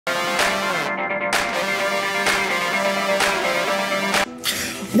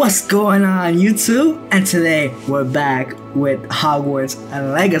What's going on, YouTube? And today we're back with Hogwarts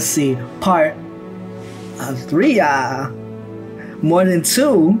Legacy Part 3. More than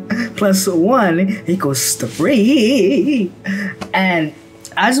 2 plus 1 equals 3. And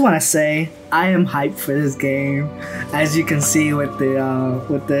I just want to say I am hyped for this game. As you can see with the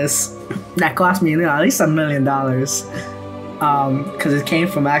with this, that cost me at least $1 million. Because it came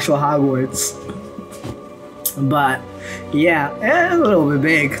from actual Hogwarts. But yeah, a little bit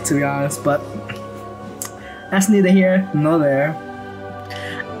big to be honest, but that's neither here nor there.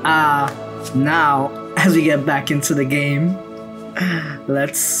 Now as we get back into the game,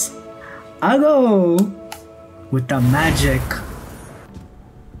 let's go with the magic.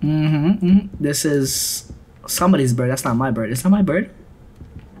 This is somebody's bird. That's not my bird. It's not my bird.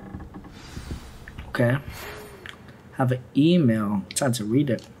 Okay. Have an email. Time to read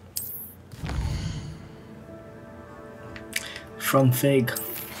it. From Fig.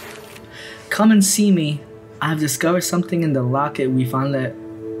 Come and see me. I've discovered something in the locket we found at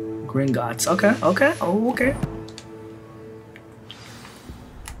Gringotts. Okay.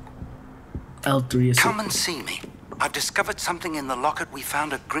 L3 is. Come and see me. I've discovered something in the locket we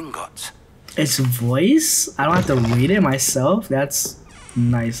found at Gringotts. It's voice? I don't have to read it myself? That's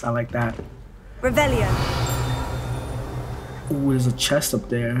nice. I like that. Revelio. Ooh, there's a chest up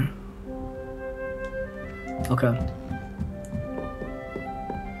there. Okay.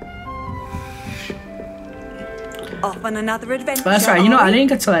 Off on another adventure. But that's right. You know, I didn't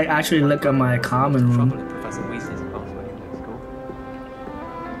get to like actually look at my common room.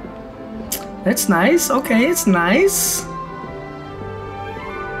 It's nice. Okay, it's nice.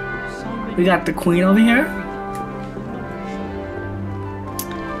 We got the queen over here.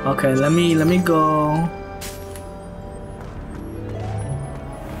 Okay, let me go.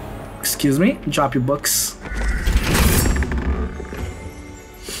 Excuse me. Drop your books.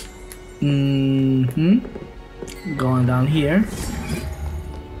 Going down here.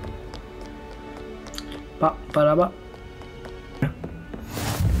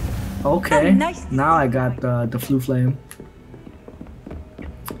 Okay. Oh, nice. Now I got the flu flame.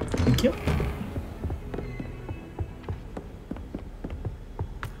 Thank you.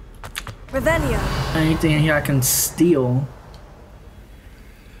 Revelio. Anything in here I can steal?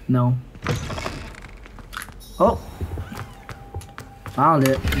 No. Oh. Found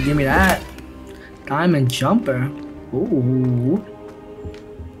it. Give me that. Diamond jumper. Ooh.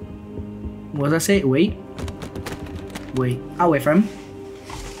 What did I say? Wait. I'll wait for him.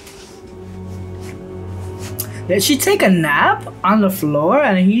 Did she take a nap on the floor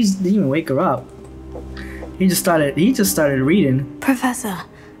and he didn't even wake her up? He just started reading. Professor,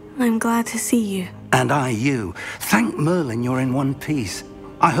 I'm glad to see you. And I you. Thank Merlin you're in one piece.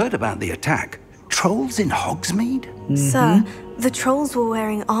 I heard about the attack. Trolls in Hogsmeade? Sir, the trolls were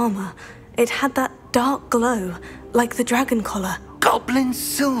wearing armor. It had that dark glow, like the dragon collar. Goblin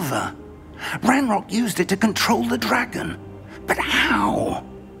silver. Ranrock used it to control the dragon. But how?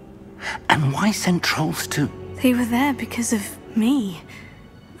 And why send trolls to... They were there because of me.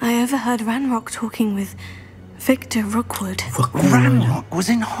 I overheard Ranrock talking with Victor Rookwood. Ranrock was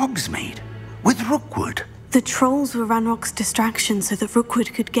in Hogsmeade with Rookwood. The trolls were Ranrock's distraction so that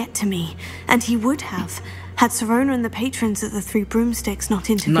Rookwood could get to me. And he would have, had Serona and the patrons at the Three Broomsticks not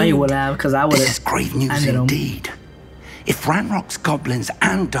intervened. No, you would have, because I would have. This is grave news indeed. If Ranrock's goblins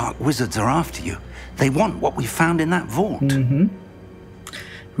and dark wizards are after you, they want what we found in that vault.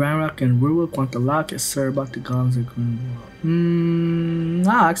 Ranrock and Rurik want the locket, sir, about the goblins at Gringotts.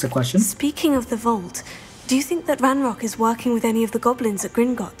 I'll ask a question. Speaking of the vault, do you think that Ranrock is working with any of the goblins at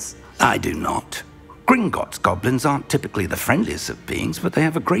Gringotts? I do not. Gringotts goblins aren't typically the friendliest of beings, but they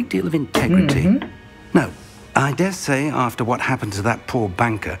have a great deal of integrity. No, I dare say after what happened to that poor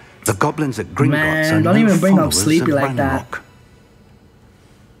banker, the goblins at Gringotts are don't no even bring up followers Sleepy of like that. Ranrock.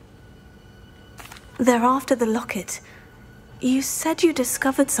 They're after the locket. You said you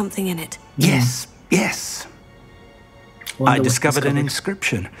discovered something in it. Yes. I discovered an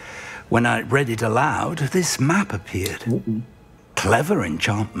inscription. When I read it aloud, this map appeared. Clever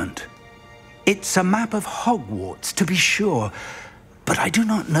enchantment. It's a map of Hogwarts, to be sure, but I do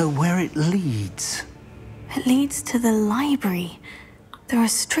not know where it leads. It leads to the library. The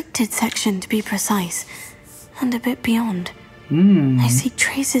restricted section, to be precise, and a bit beyond. I see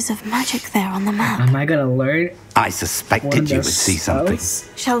traces of magic there on the map. Am I gonna learn? I suspected you would see something.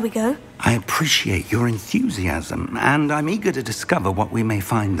 Shall we go? I appreciate your enthusiasm, and I'm eager to discover what we may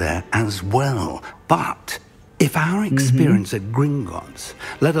find there as well. But if our experience at Gringotts,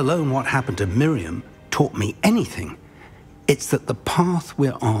 let alone what happened to Miriam, taught me anything, it's that the path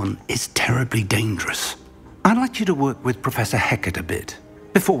we're on is terribly dangerous. I'd like you to work with Professor Hecat a bit.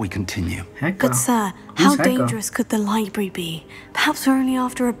 before we continue. Hecka. Good sir, Who's how Hecka? dangerous could the library be? Perhaps we're only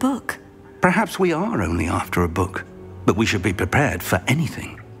after a book. Perhaps we are only after a book, but we should be prepared for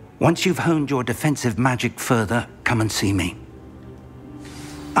anything. Once you've honed your defensive magic further, come and see me.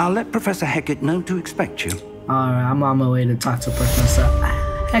 I'll let Professor Hecat know to expect you. Alright, I'm on my way to talk to Professor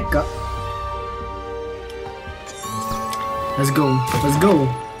Hecka. Let's go. Let's go.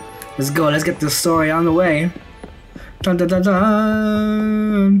 Let's go. Let's get this story on the way. Dun dun dun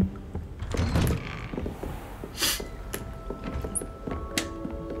dun.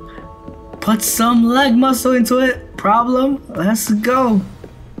 Put some leg muscle into it. Problem? Let's go.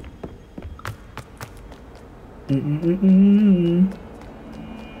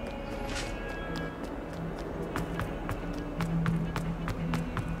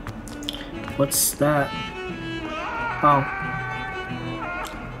 What's that? Oh.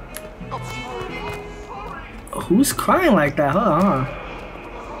 Who's crying like that? Hold on.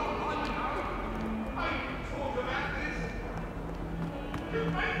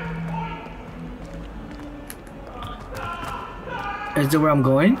 Is it where I'm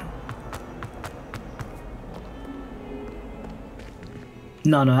going?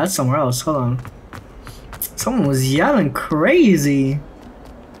 No, that's somewhere else. Hold on. Someone was yelling crazy.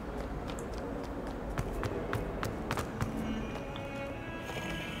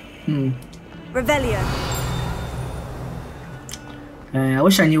 Revelio. I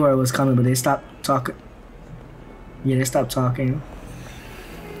wish I knew where it was coming, but they stopped talking. Yeah, they stopped talking.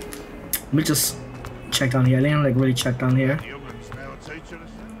 Let me just check down here. I didn't like really check down here.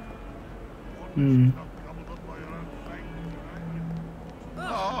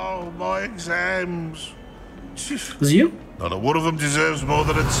 Oh, my exams. Was it you? Not a one of them deserves more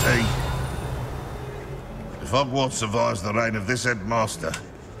than a T. If Hogwarts survives the reign of this headmaster,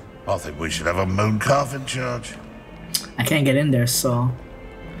 I think we should have a mooncalf in charge. I can't get in there, so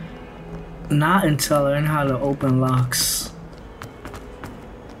not until I learn how to open locks,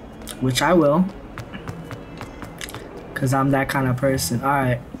 which I will, cause I'm that kind of person. All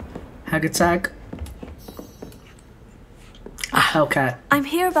right, hack attack. Hellcat. I'm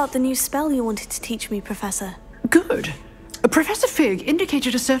here about the new spell you wanted to teach me, Professor. Good. Professor Fig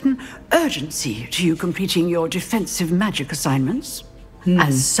indicated a certain urgency to you completing your defensive magic assignments.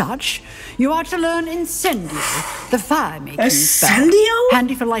 As such, you are to learn Incendio, the fire-making spell, Incendio?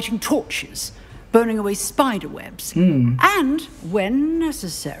 handy for lighting torches, burning away spider webs, and, when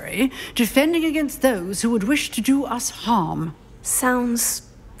necessary, defending against those who would wish to do us harm. Sounds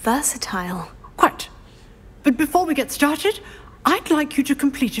versatile. Quite. But before we get started, I'd like you to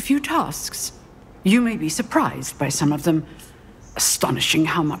complete a few tasks. You may be surprised by some of them. Astonishing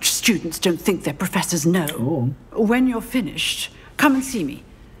how much students don't think their professors know. Oh. When you're finished, come and see me.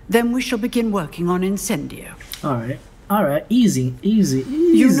 Then we shall begin working on Incendio. All right, easy.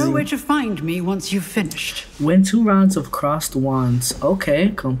 You know where to find me once you've finished. Win 2 rounds of crossed wands.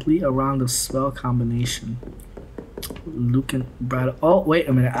 Okay, complete a round of spell combination. Lucan Brad. Oh, wait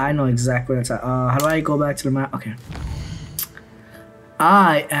a minute. I know exactly where it's at. How do I go back to the map? Okay.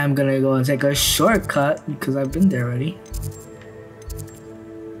 I am gonna go and take a shortcut because I've been there already.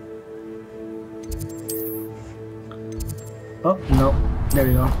 Oh, no. There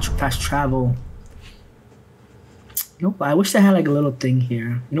we go. Fast travel. Nope, I wish they had like a little thing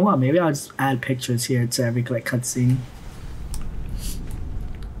here. You know what? Maybe I'll just add pictures here to every like cutscene.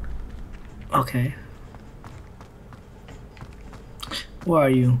 Okay. Where are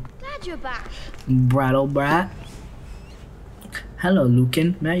you? Glad you're back. Brattle Brat. Hello,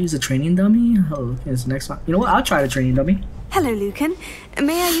 Lucan. May I use a training dummy? Hello, Lucan. Is the next one. You know what? I'll try the training dummy. Hello, Lucan.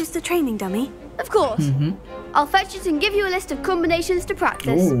 May I use the training dummy? Of course. I'll fetch it and give you a list of combinations to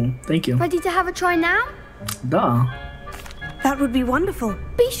practice. Oh, thank you. Ready to have a try now? Duh. That would be wonderful.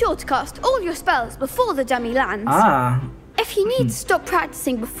 Be sure to cast all your spells before the dummy lands. Ah. If you need to stop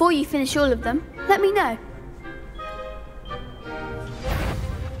practicing before you finish all of them, let me know.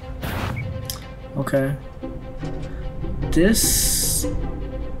 Okay. This.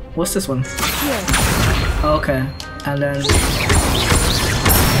 What's this one? Here. Okay. And then.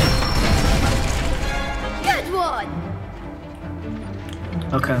 Good one!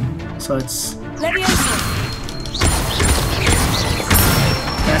 Okay. So it's. Leviosa.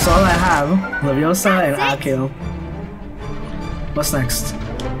 That's all I have. Leviosa and That's it? Akio. What's next?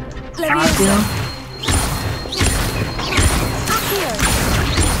 Leviosa. Akio? Accio.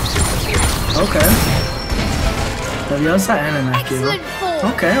 Okay. Leviosa and an Excellent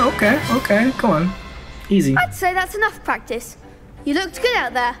Akio. form. Okay. Come on. Easy. I'd say that's enough practice. You looked good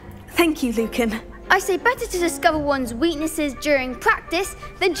out there. Thank you, Lucan. I say better to discover one's weaknesses during practice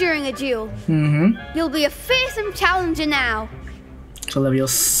than during a duel. You'll be a fearsome challenger now. So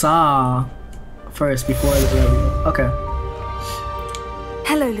Leviosa first before the Levio. Okay.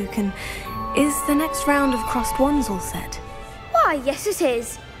 Hello, Lucan. Is the next round of crossed wands all set? Why, yes it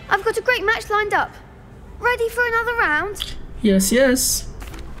is. I've got a great match lined up. Ready for another round? Yes, yes.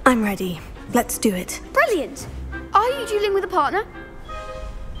 I'm ready. Let's do it. Brilliant. Are you dueling with a partner?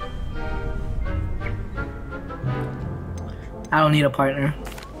 I don't need a partner.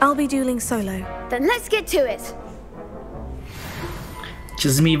 I'll be dueling solo. Then let's get to it.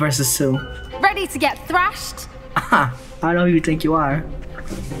 Just me versus two. Ready to get thrashed? I don't know who you think you are.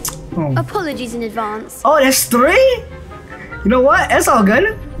 Oh. Apologies in advance. Oh, that's 3? You know what? It's all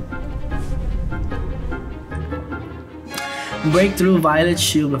good. Breakthrough Violet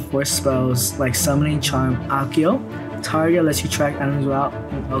Shield before spells like Summoning Charm Accio. Target lets you track enemies without.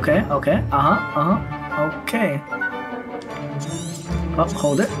 Okay, okay. Okay. Oh,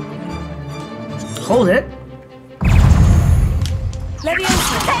 hold it. Hold it.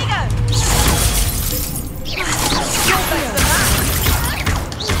 Leviosa, there you go!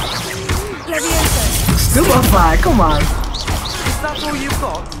 Leviosa. Stupefy, come on. Is that all you've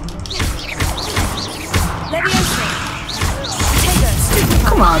got? Leviosa. Tego, stupefy.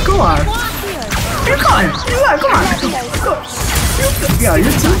 Come on, come on. You're coming. Come on. Go. Yeah,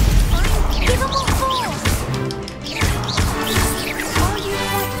 you too. Give him what for? Are you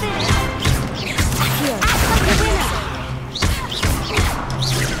quite finished? Accio, like a winner.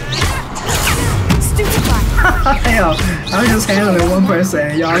 Stupefy. Yo, I was just handling one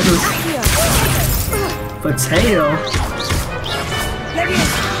person. Y'all just potato.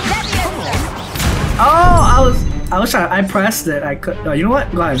 Leviosa. Oh, I was trying. I pressed it. I could. Oh, you know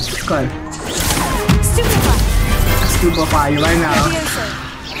what? Go ahead. Go ahead. Stupefy. Stupefy you right now. Leviosa.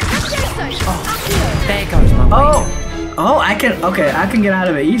 There goes my Oh, oh, I can. Okay, I can get out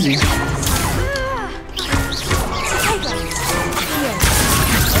of it easy.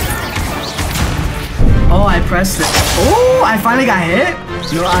 Oh, I pressed it. Oh, I finally got hit.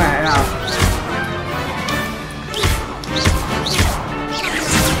 No, all right, now.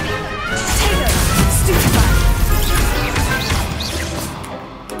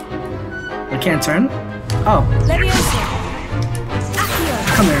 I can't turn. Oh, Leviosa.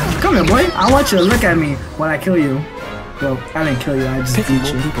 come here, boy. I want you to look at me when I kill you. Well, I didn't kill you. I just Pity beat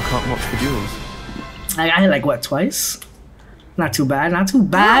more you. people can't watch the duels. I hit like what, twice? Not too bad. Not too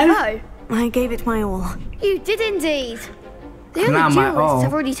bad. Bravo. I gave it my all. You did indeed. The Not other my duelists all.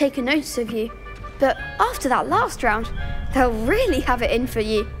 have already taken notice of you. But after that last round, they'll really have it in for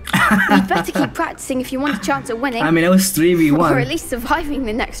you. You'd better keep practicing if you want a chance at winning. I mean, it was 3v1. or at least surviving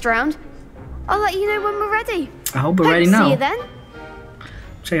the next round. I'll let you know when we're ready. I hope we're Hope ready to now. see you then.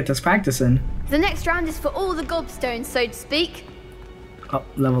 Should get this practicing. The next round is for all the gobstones, so to speak. Oh,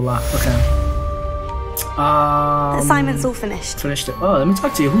 level up. Okay. Assignment's all finished. Finished it. Oh, let me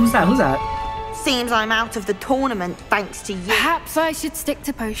talk to you. Who's that? Who's that? Seems I'm out of the tournament thanks to you. Perhaps I should stick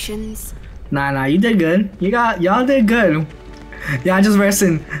to potions. Nah, you did good. Y'all did good. Y'all just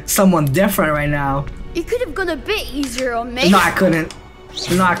versing someone different right now. You could have gone a bit easier on me. No, I couldn't.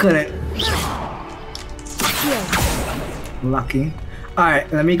 No, I couldn't. Lucky.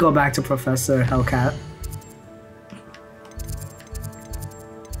 Alright, let me go back to Professor Hellcat.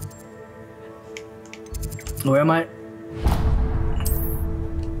 Where am I?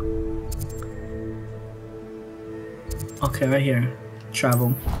 Okay, right here.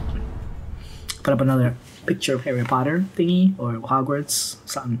 Travel. Put up another picture of Harry Potter thingy or Hogwarts,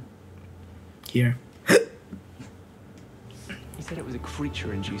 something. Here. He said it was a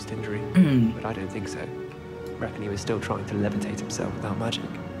creature-induced injury, but I don't think so. Reckon he was still trying to levitate himself without magic.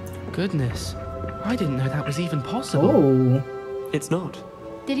 Goodness, I didn't know that was even possible. Oh. It's not.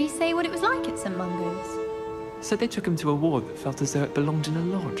 Did he say what it was like at St. Mungo's? So they took him to a ward that felt as though it belonged in a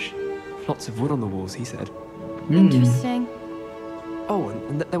lodge. Lots of wood on the walls, he said. Interesting. Oh,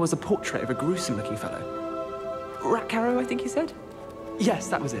 and there was a portrait of a gruesome-looking fellow. Ratcarrow, I think he said? Yes,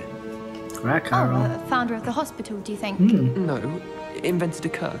 that was it. Ratcarrow. Founder of the hospital, do you think? No, invented a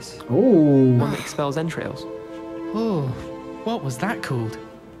curse. Oh. One that expels entrails. Oh, what was that called?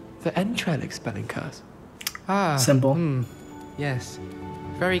 The entrail expelling curse. Ah, Simple. Yes,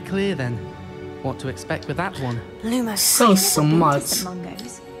 very clear then. What to expect with that one? Lumos. So smart. St.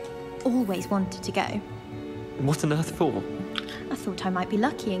 Mungo's. Always wanted to go. What on earth for? I thought I might be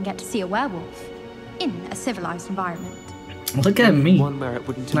lucky and get to see a werewolf. In a civilized environment. Look at me. One where it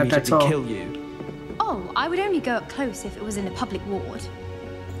wouldn't Not that immediately tall. kill you. Oh, I would only go up close if it was in a public ward.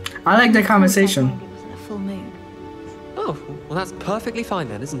 I like the Of course, conversation. I'd mind it wasn't a full moon. Oh, well that's perfectly fine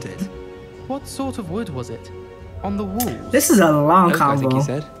then, isn't it? What sort of wood was it? On the walls? This is a long Oak, I think combo. he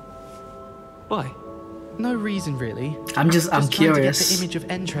said. Why? No reason, really. I'm Just trying curious. to get the image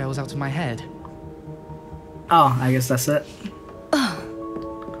of entrails out of my head. Oh, I guess that's it.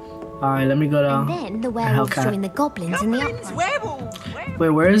 Alright, let me go And to then the werewolves Hellcat. join the goblins in the uproar. Werewolves! Wait,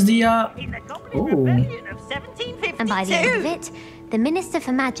 where is the In the Goblin Ooh. Rebellion of 1752. And by the end of it, the Minister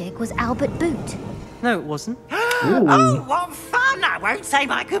for Magic was Albert Boot. No, it wasn't. Oh, what fun! I won't say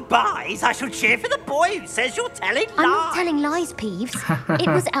my goodbyes. I shall cheer for the boy who says you're telling lies. I'm not telling lies, Peeves. It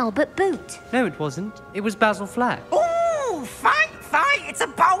was Albert Boot. No, it wasn't. It was Basil Flack. Ooh, fight! It's a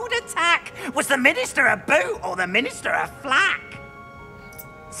bold attack. Was the Minister a boot or the Minister a flack?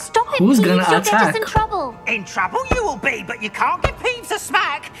 Stop it, Who's Peeves. gonna You'll get us attack? in trouble. In trouble you will be, but you can't give Peeves a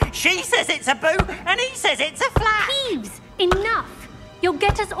smack. She says it's a boot and he says it's a flack. Peeves, enough. You'll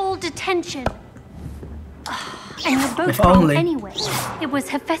get us all detention. And you're both If wrong only. anyway. It was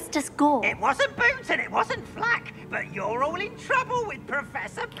Hephaestus Gore. It wasn't boot and it wasn't flack, but you're all in trouble with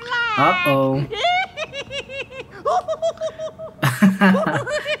Professor Black. Uh-oh.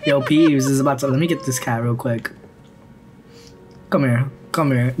 Yo, Peeves is about to... Let me get this cat real quick. Come here.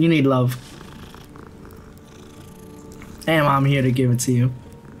 Come here. You need love. And I'm here to give it to you.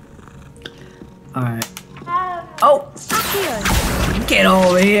 Alright. Oh! Get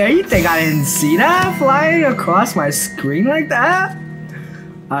over here. You think I didn't see that flying across my screen like that?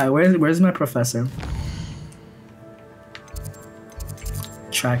 Alright, where's my professor?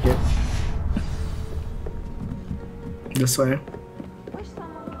 Track it. This way.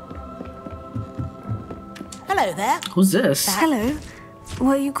 Hello there. Who's this? Hello.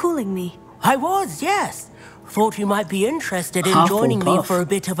 Were you calling me? I was, yes. Thought you might be interested in joining me for a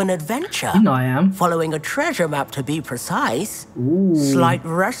bit of an adventure. You know I am. Following a treasure map, to be precise. Ooh. Slight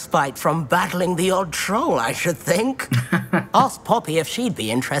respite from battling the odd troll, I should think. Asked Poppy if she'd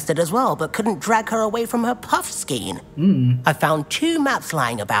be interested as well, but couldn't drag her away from her puff skein. I found 2 maps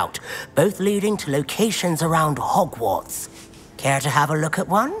lying about, both leading to locations around Hogwarts. Care to have a look at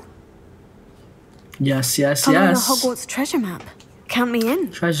one? Yes, yes, Following yes. a Hogwarts treasure map. Count me in.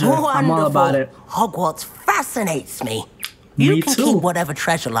 Treasure. I'm all about it. Hogwarts fascinates me. You Me can too. keep whatever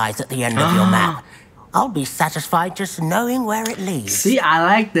treasure lies at the end of your map. I'll be satisfied just knowing where it leads. See, I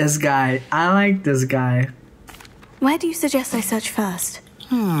like this guy. I like this guy. Where do you suggest I search first?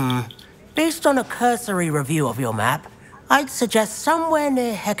 Based on a cursory review of your map, I'd suggest somewhere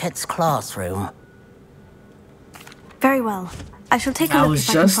near Hecat's classroom. Very well. I shall take a I look was if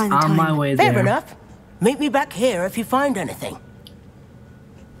I can just find the on time. my way Fair there. enough. Meet me back here if you find anything.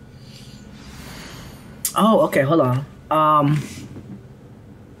 Oh, okay, hold on.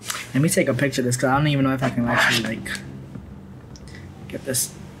 Let me take a picture of this because I don't even know if I can actually like get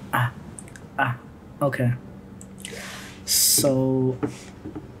this. Okay. So,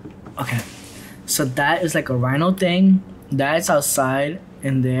 okay. So that is like a rhino thing. That's outside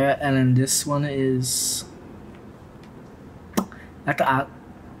in there, and then this one is like a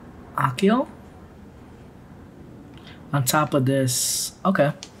Akio on top of this.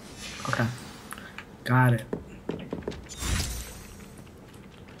 Okay. Okay. Got it.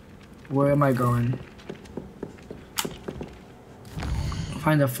 Where am I going?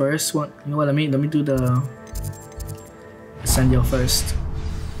 Find the first one. You know what? Let me do the Incendio first.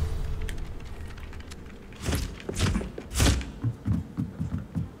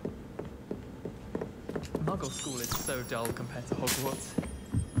 Muggle school is so dull compared to Hogwarts.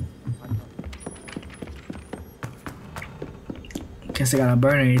 Guess I gotta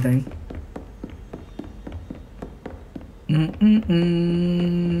burn anything.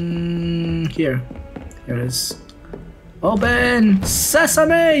 Here. Here it is. Open!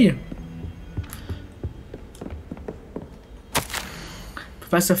 Sesame!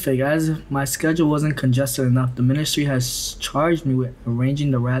 Professor Fig, as my schedule wasn't congested enough, the ministry has charged me with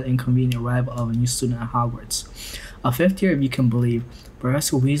arranging the rather inconvenient arrival of a new student at Hogwarts. A 5th year, if you can believe.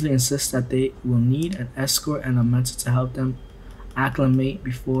 Professor Weasley insists that they will need an escort and a mentor to help them acclimate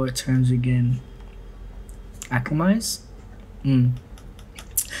before terms begin. Acclimatize?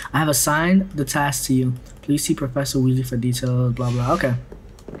 I have assigned the task to you. Please see Professor Weasley for details. Blah blah. Okay.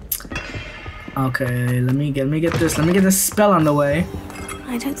 Okay. Let me get this spell on the way.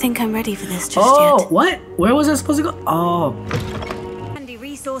 I don't think I'm ready for this just Oh, yet. what? Where was I supposed to go? Oh, Handy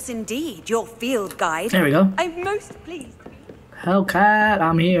resource indeed, your field guide. there we go. I'm most pleased. Hellcat,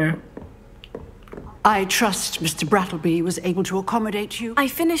 I'm here. I trust Mr. Brattleby was able to accommodate you. I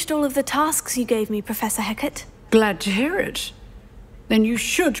finished all of the tasks you gave me, Professor Hecat. Glad to hear it. Then you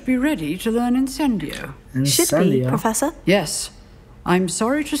should be ready to learn Incendio. Should be, Professor. Yes. I'm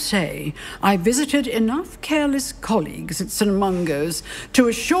sorry to say, I visited enough careless colleagues at St. Mungo's to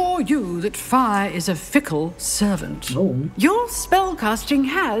assure you that fire is a fickle servant. Oh. Your spellcasting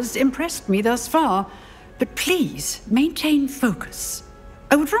has impressed me thus far, but please maintain focus.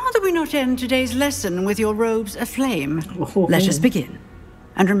 I would rather we not end today's lesson with your robes aflame. Oh. Let us begin.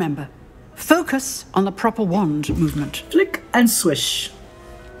 And remember, focus on the proper wand movement. Flick and swish.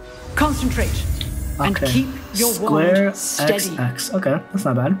 Concentrate. And Okay. keep your Square wand steady. XX. Okay, that's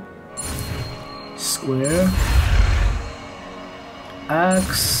not bad. Square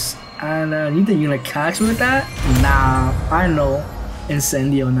X. And you think you're gonna catch me with that? Nah, I know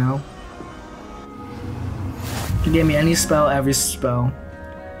Incendio now. You gave me any spell, every spell.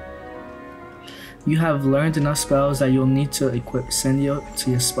 You have learned enough spells that you'll need to equip Incendio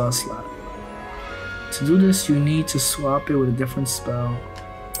to your spell slot. To do this, you need to swap it with a different spell.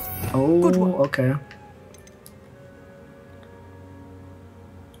 Oh, okay.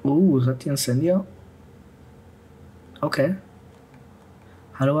 Ooh, is that the Incendio? Okay.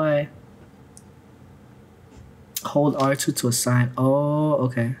 How do I hold R2 to assign? Oh,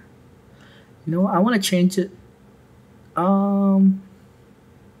 okay. You know what? I want to change it.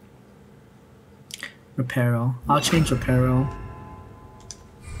 Reparo. I'll change Reparo.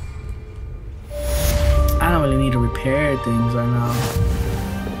 I don't really need to repair things right now.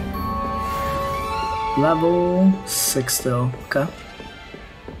 Level 6 still. Okay.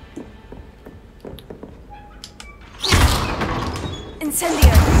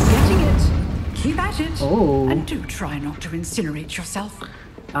 Incendio. Getting it. Keep at it. Oh. And do try not to incinerate yourself.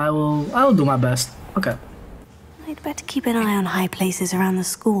 I'll do my best. Okay. I'd better keep an eye on high places around the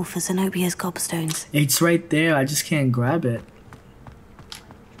school for Zenobia's gobstones. It's right there. I just can't grab it.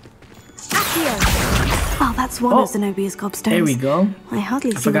 Well, that's one of Zenobia's gobstones. There we go. I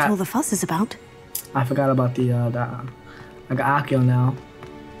hardly see what all the fuss is about. I forgot about the I got Akio now.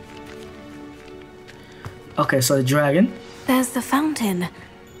 Okay, so the dragon. There's the fountain.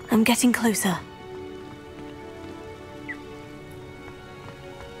 I'm getting closer.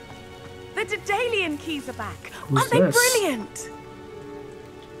 The Daedalian keys are back. Who's Aren't they this? brilliant?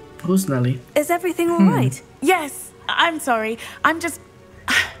 Who's Nelly? Is everything all right? Yes. I'm sorry. I'm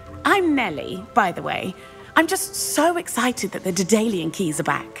Nelly, by the way. I'm just so excited that the Daedalian keys are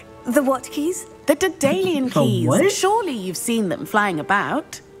back. The what keys? The Daedalian The keys. what? Surely you've seen them flying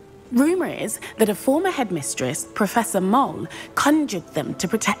about. Rumour is that a former headmistress, Professor Moll, conjured them to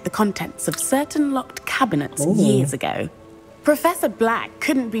protect the contents of certain locked cabinets years ago. Professor Black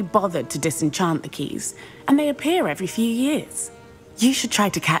couldn't be bothered to disenchant the keys, and they appear every few years. You should try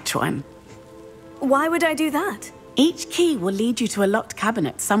to catch one. Why would I do that? Each key will lead you to a locked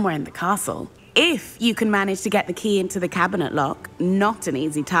cabinet somewhere in the castle. If you can manage to get the key into the cabinet lock, not an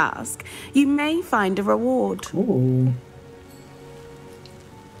easy task, you may find a reward. Ooh.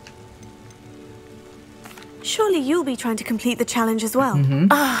 Surely you'll be trying to complete the challenge as well.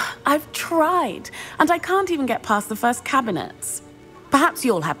 I've tried, and I can't even get past the first cabinets. Perhaps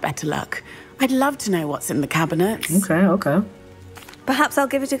you'll have better luck. I'd love to know what's in the cabinets. Okay. Perhaps I'll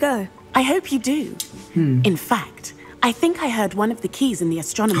give it a go. I hope you do. In fact, I think I heard one of the keys in the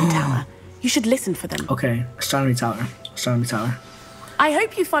astronomy tower. You should listen for them. Okay, astronomy tower. I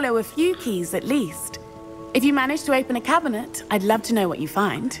hope you follow a few keys at least. If you manage to open a cabinet, I'd love to know what you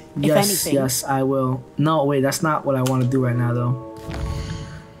find, if anything. Yes, I will. No, wait, that's not what I want to do right now, though.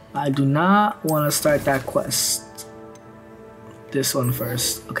 I do not want to start that quest. This one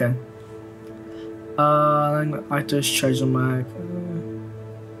first. Okay. Arthur's treasure map.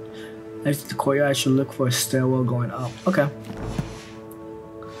 Exit the courtyard. I should look for a stairwell going up. Okay.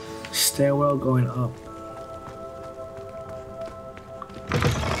 Stairwell going up.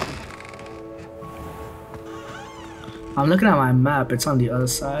 I'm looking at my map. It's on the other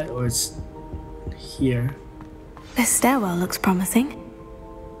side, or it's here. This stairwell looks promising.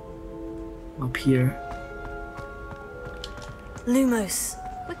 Up here. Lumos.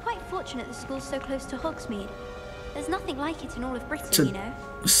 We're quite fortunate the school's so close to Hogsmeade. There's nothing like it in all of Britain, It's a you know.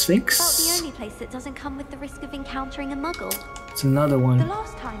 Sphinx? About the only place that doesn't come with the risk of encountering a muggle. It's another one. The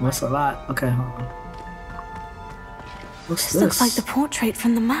last time That's a lot. Okay, hold on. What's This looks like the portrait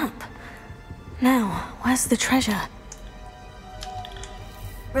from the map. Now, where's the treasure?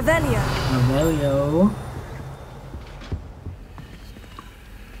 Revelio. Revelio.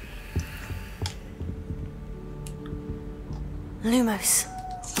 Lumos.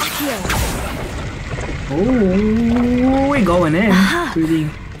 Oh, we're going in. Aha! Really.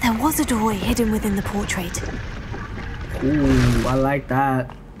 There was a doorway hidden within the portrait. Ooh, I like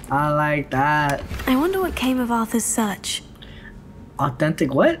that. I wonder what came of Arthur's search.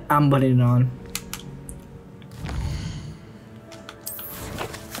 Authentic what? I'm putting it on.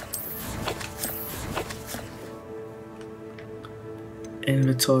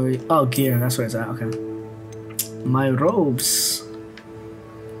 Inventory. Oh, gear. That's where it's at. Okay. My robes.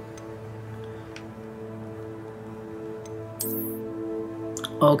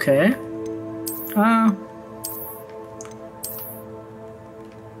 Okay. I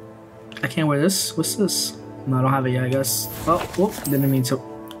can't wear this. What's this? No, I don't have it yet, I guess. Oh, whoop, didn't mean to.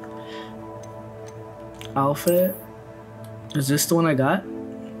 Outfit. Is this the one I got?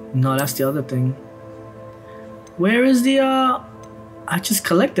 No, that's the other thing. Where is the, I just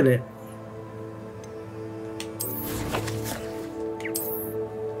collected it.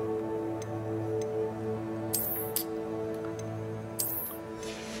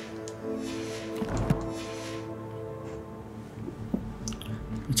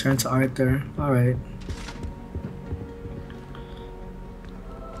 Return to Arthur. Alright.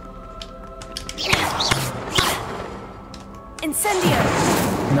 Incendio.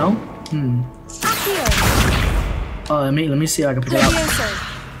 No? Accio. Oh, let me see if I can pick it up.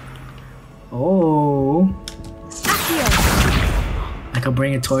 Oh. Accio. I can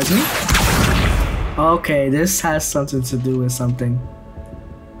bring it towards me? Okay, this has something to do with something.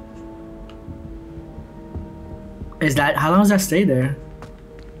 Is that, how long does that stay there?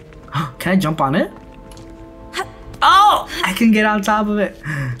 Can I jump on it? Oh! I can get on top of it.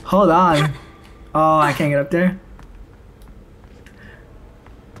 Hold on. Oh, I can't get up there?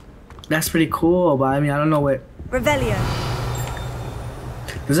 That's pretty cool, but I mean, I don't know what... Revelio.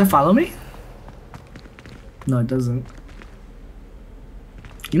 Does it follow me? No, it doesn't.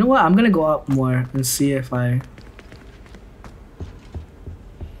 You know what? I'm gonna go up more and see if I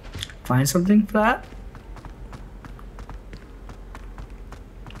find something for that.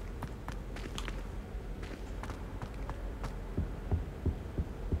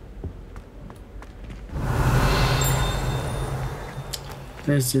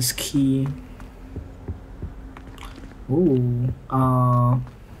 There's this key. Ooh. Alright,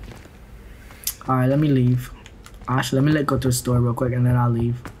 let me leave. Actually, let me go to the store real quick and then I'll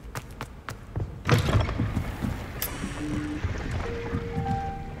leave.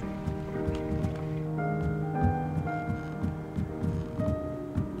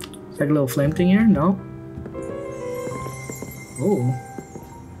 Is that a little flame thing here? No? Ooh.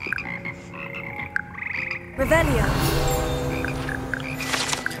 Revelio.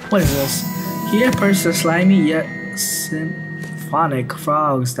 What is this? Here perch the slimy yet symphonic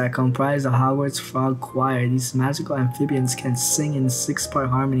frogs that comprise the Hogwarts Frog Choir. These magical amphibians can sing in 6-part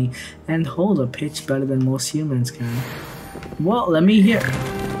harmony and hold a pitch better than most humans can. Well, let me hear.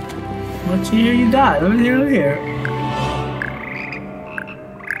 What you got? Let me hear.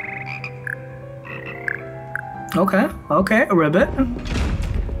 Okay, a ribbit.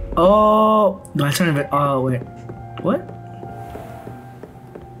 Oh, do I turn it? Oh, wait. What?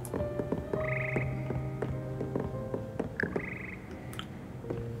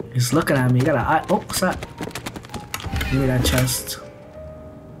 He's looking at me. You got an eye. Oh, what's that? Give me that chest.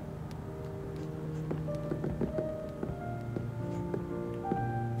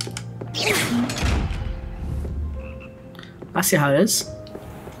 I see how it is.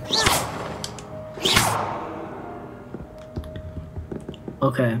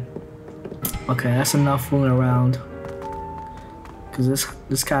 Okay. Okay, that's enough fooling around. Cause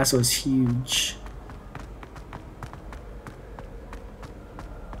this castle is huge.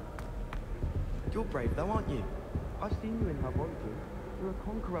 You're brave though, aren't you? I've seen you in Hogwarts. You're a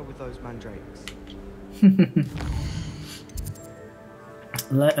conqueror with those mandrakes.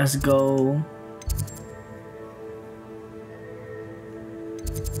 Let us go.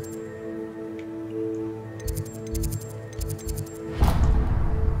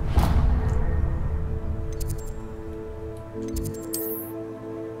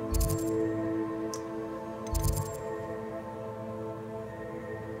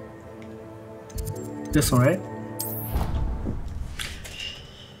 This one, right?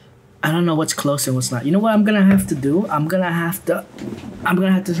 I don't know what's close and what's not. You know what I'm gonna have to do? I'm gonna have to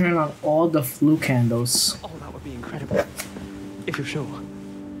turn on all the flue candles. Oh, that would be incredible. If you're sure.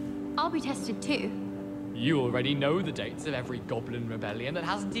 I'll be tested too. You already know the dates of every goblin rebellion that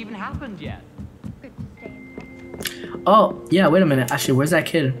hasn't even happened yet. Oh, yeah, wait a minute. Actually, where's that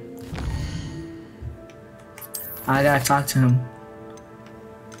kid? I gotta talk to him.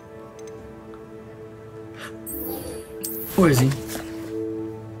 Where is he?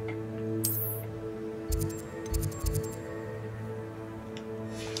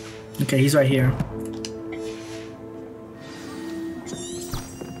 Okay, he's right here.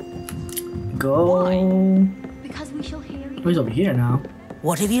 Go. Why? Because we shall hear you. Oh, he's over here now.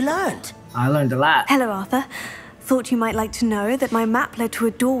 What have you learned? I learned a lot. Hello, Arthur. Thought you might like to know that my map led to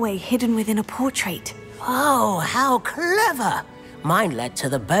a doorway hidden within a portrait. Oh, how clever! Mine led to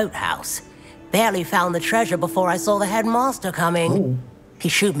the boathouse. Barely found the treasure before I saw the headmaster coming. Ooh. He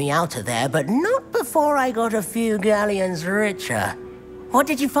shooed me out of there, but not before I got a few galleons richer. What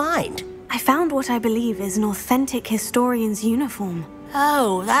did you find? I found what I believe is an authentic historian's uniform.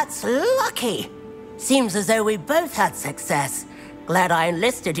 Oh, that's lucky. Seems as though we both had success. Glad I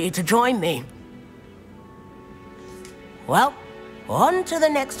enlisted you to join me. Well, on to the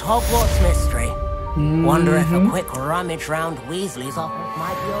next Hogwarts mystery. Wonder if a quick rummage round Weasley's office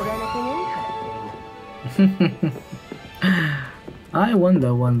might yield anything interesting. I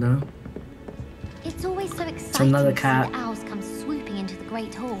wonder. It's always so exciting It's another cat. to see the owls come swooping into the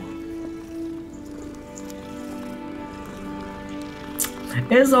Great Hall.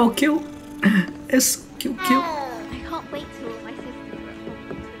 It's so cute. It's cute. I can't wait till all my sisters are at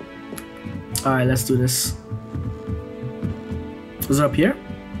Hogwarts. Alright, let's do this. Is it up here?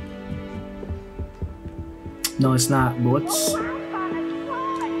 No, it's not. But what's...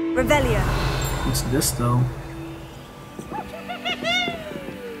 Revelio. What's this though?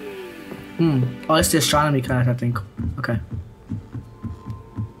 Oh, it's the astronomy class, I think. Okay.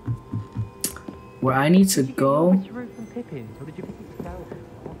 Where I need to go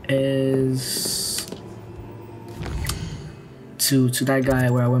is to that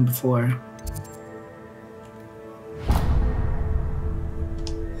guy where I went before.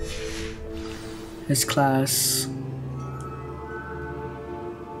 His class.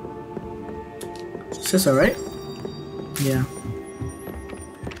 Is this alright? Yeah.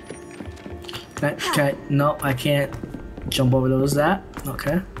 Can I, no, I can't jump over those. That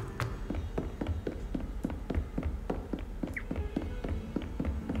okay.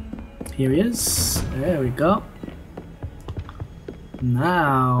 Here he is. There we go.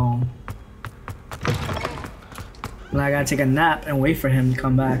 Now I gotta take a nap and wait for him to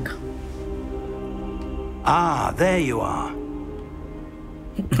come back. Ah, there you are.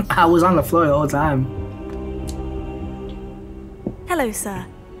 I was on the floor the whole time. Hello, sir.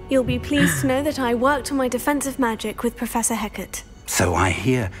 You'll be pleased to know that I worked on my defensive magic with Professor Hecat. So I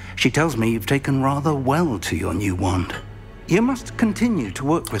hear. She tells me you've taken rather well to your new wand. You must continue to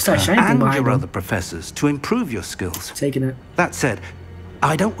work with her and your other professors to improve your skills. Taking it. That said,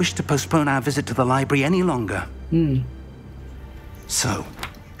 I don't wish to postpone our visit to the library any longer. So,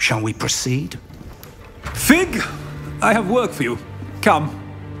 shall we proceed? Fig! I have work for you. Come.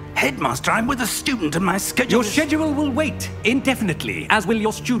 Headmaster, I'm with a student and my schedule Your schedule will wait indefinitely, as will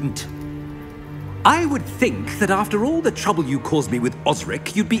your student. I would think that after all the trouble you caused me with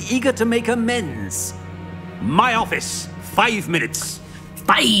Osric, you'd be eager to make amends. My office. 5 minutes.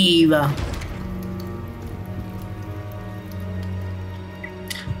 5.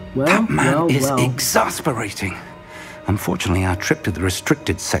 Well, that man is exasperating. Unfortunately, our trip to the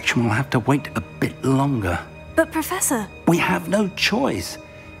restricted section will have to wait a bit longer. But Professor... We have no choice.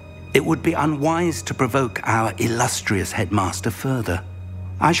 It would be unwise to provoke our illustrious headmaster further.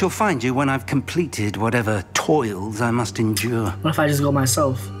 I shall find you when I've completed whatever toils I must endure. What if I just go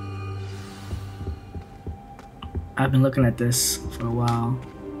myself? I've been looking at this for a while.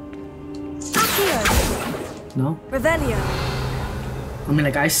 Accio. No? Revelio. I mean,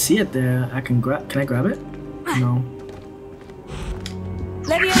 like, I see it there. I can grab... Can I grab it? No.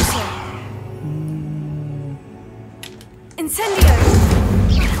 Leviosa. Incendio.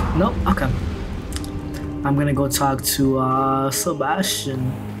 Nope. Okay. I'm gonna go talk to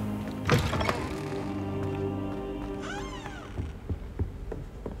Sebastian.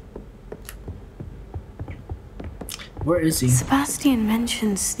 Where is he? Sebastian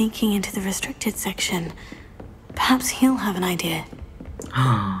mentioned sneaking into the restricted section. Perhaps he'll have an idea.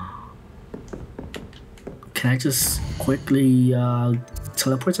 Can I just quickly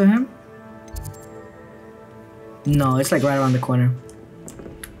teleport to him? No, it's like right around the corner.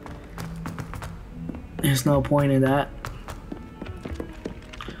 There's no point in that.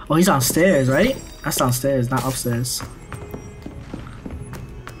 Oh, he's downstairs, right? That's downstairs, not upstairs.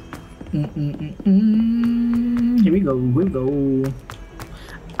 Here we go, here we go.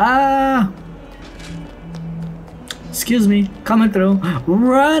 Ah! Excuse me, coming through.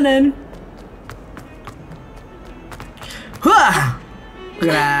 Running! Hua! Look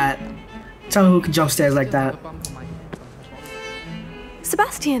at that. Tell me who can jump stairs like that.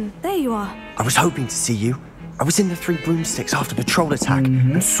 Sebastian, there you are. I was hoping to see you. I was in the Three Broomsticks after the troll attack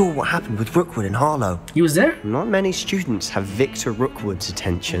and saw what happened with Rookwood and Harlow. You was there? Not many students have Victor Rookwood's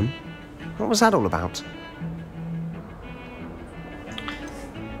attention. What was that all about?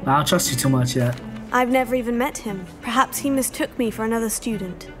 I don't trust you too much yet. I've never even met him. Perhaps he mistook me for another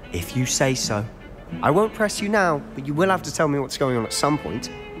student. If you say so. I won't press you now, but you will have to tell me what's going on at some point.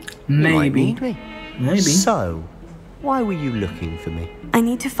 Maybe. You might need me. Maybe. So, why were you looking for me? I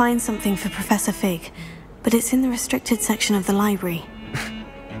need to find something for Professor Fig, but it's in the restricted section of the library.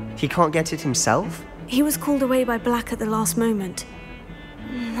 He can't get it himself? He was called away by Black at the last moment.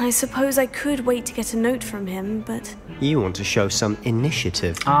 I suppose I could wait to get a note from him, but... You want to show some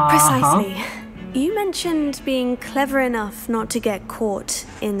initiative. Precisely. You mentioned being clever enough not to get caught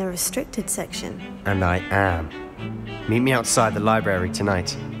in the restricted section. And I am. Meet me outside the library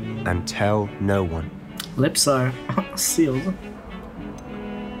tonight, and tell no one. Lips are sealed.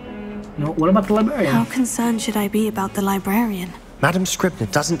 No, what about the librarian? How concerned should I be about the librarian? Madam Scribner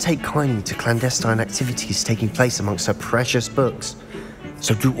doesn't take kindly to clandestine activities taking place amongst her precious books.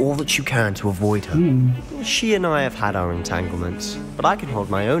 So do all that you can to avoid her. She and I have had our entanglements, but I can hold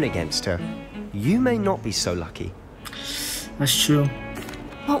my own against her. You may not be so lucky. That's true.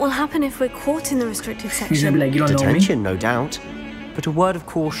 What will happen if we're caught in the restricted section? He's gonna be like, you don't Detention, know me? no doubt. But a word of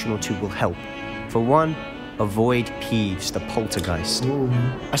caution or two will help. For one, avoid Peeves, the poltergeist. Ooh.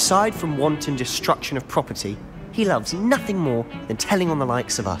 Aside from wanton destruction of property, he loves nothing more than telling on the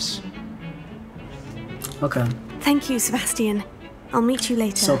likes of us. Okay. Thank you, Sebastian. I'll meet you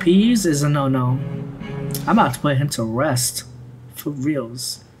later. So Peeves is a no-no. I'm about to put him to rest. For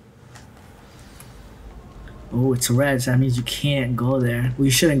reals. Oh, it's red, so that means you can't go there. Well,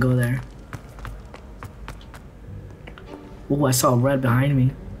 you shouldn't go there. Oh, I saw red behind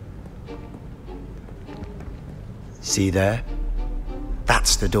me. See there?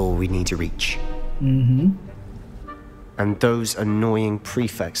 That's the door we need to reach. Mm-hmm. And those annoying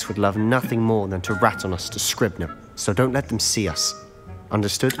prefects would love nothing more than to rat on us to Scribner. So don't let them see us.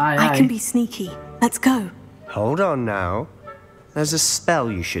 Understood? I can be sneaky. Let's go. Hold on now. There's a spell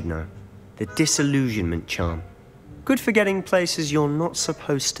you should know. The disillusionment charm. Good for getting places you're not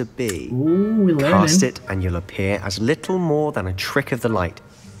supposed to be. Ooh, we learning. Cast it and you'll appear as little more than a trick of the light.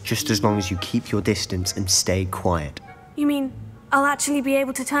 Just as long as you keep your distance and stay quiet. You mean I'll actually be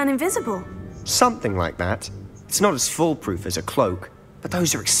able to turn invisible? Something like that. It's not as foolproof as a cloak, but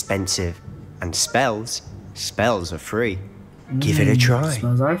those are expensive. And spells are free. Give it a try.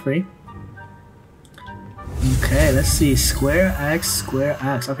 Spells are free. Okay, let's see. Square X.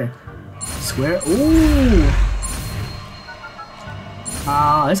 Okay. Square. Ooh.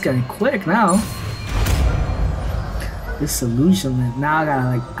 Ah, it's getting quick now. Disillusionment. Now I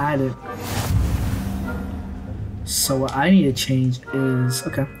gotta like add it. So what I need to change is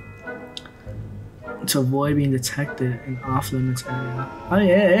to avoid being detected in off-limits area. Oh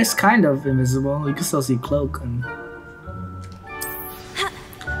yeah, it's kind of invisible. You can still see cloak and.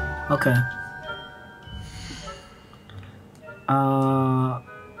 Okay.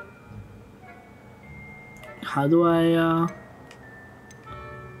 How do I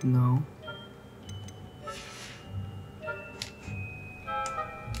no.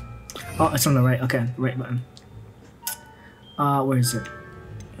 Oh, it's on the right. Okay, right button. Where is it?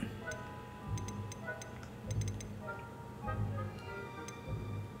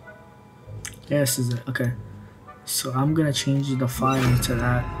 Yeah, this is it. Okay. So I'm gonna change the file to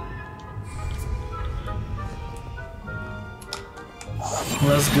that.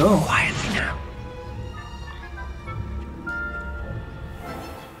 Let's go. Quietly now.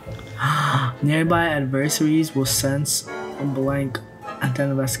 Nearby adversaries will sense a blank and then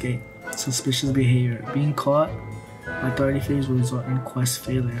investigate suspicious behavior. Being caught by authority figures will result in quest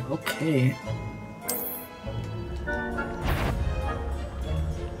failure. Okay.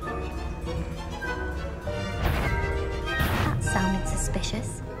 That sounded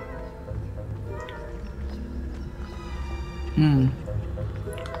suspicious.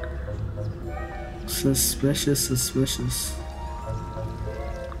 Suspicious.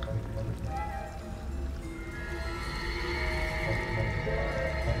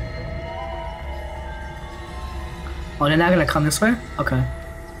 Oh, they're not gonna come this way? Okay.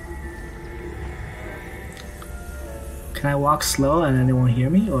 Can I walk slow and then they won't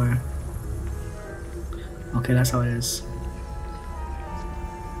hear me, or? Okay, that's how it is.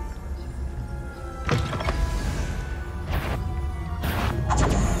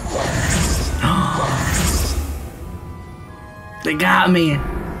 They got me.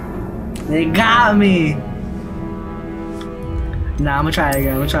 They got me. Nah, I'm gonna try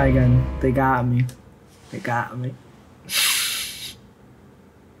again. They got me. They got me.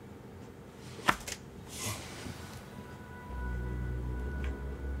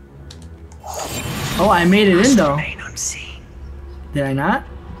 Oh, I made it in though. Did I not?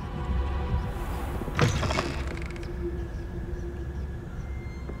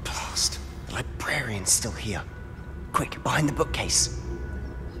 Blast. The librarian's still here. Quick, behind the bookcase.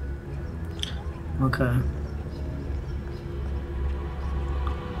 Okay.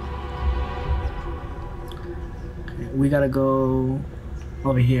 Okay, we gotta go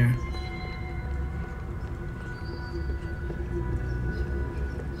over here.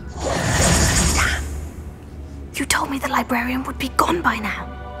 You told me the librarian would be gone by now.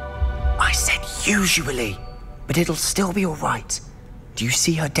 I said usually, but it'll still be all right. Do you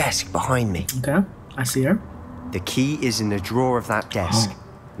see her desk behind me? Okay, I see her. The key is in the drawer of that desk.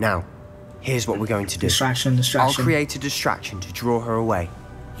 Now, here's what we're going to do. Distraction. I'll create a distraction to draw her away.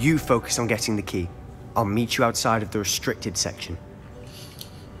 You focus on getting the key. I'll meet you outside of the restricted section.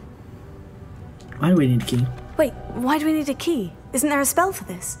 Why do we need a key? Wait, why do we need a key? Isn't there a spell for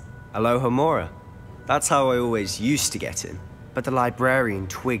this? Alohomora. That's how I always used to get in. But the librarian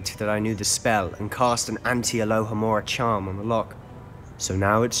twigged that I knew the spell and cast an anti-Alohomora charm on the lock. So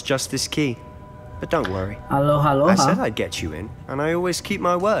now it's just this key. But don't worry. Aloha. I said I'd get you in, and I always keep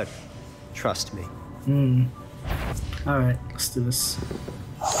my word. Trust me. Alright, let's do this.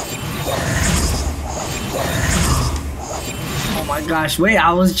 Oh my gosh, wait,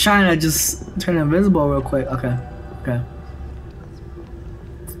 I was trying to just turn invisible real quick. Okay.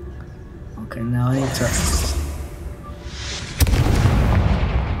 Okay, now I need to...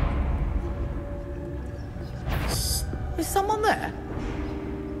 Is someone there?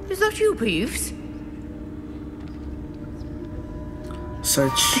 Is that you, Peeves?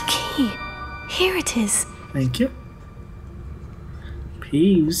 Search. The key. Here it is. Thank you.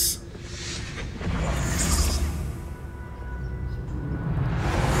 Peeves.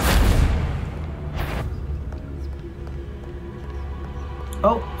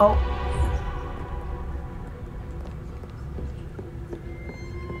 Oh.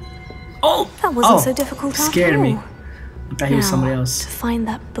 That wasn't so difficult after all. Scared me. I thought he was somebody else. To find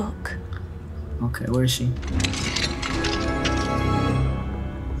that book. Okay, where is she?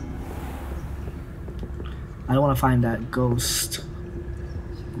 I don't want to find that ghost.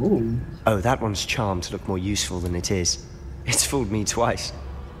 Ooh. Oh, that one's charmed to look more useful than it is. It's fooled me twice.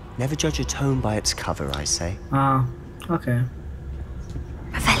 Never judge a tone by its cover, I say. Okay.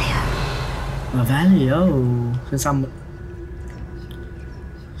 Revelio. Revelio. Since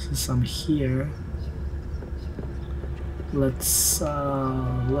I'm here, let's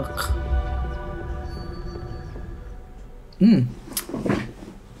look.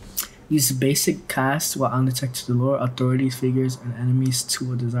 Use basic cast while undetected to lure authorities, figures, and enemies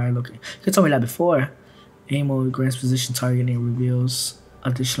to a desired location. You could tell me that before. Aim mode grants position targeting, reveals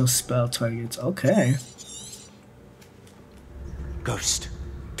additional spell targets. Okay. Ghost,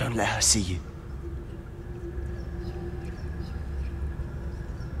 don't let her see you.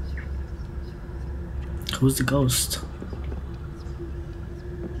 Who's the ghost?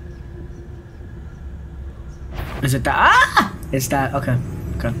 Is it that? Ah! It's that. Okay.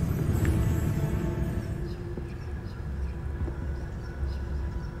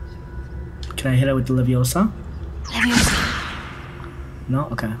 Can I hit it with the Leviosa? No?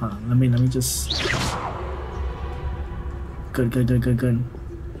 Okay, hold on. Let me just... Good. You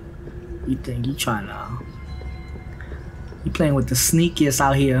think you trying to... You playing with the sneakiest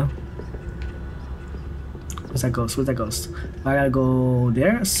out here. Where's that ghost? I gotta go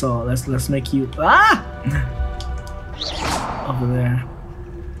there, so let's make you... Ah! Over there.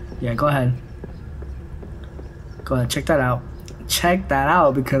 Yeah, go ahead. Check that out.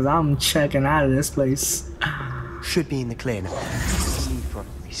 Because I'm checking out of this place. Should be in the clear now.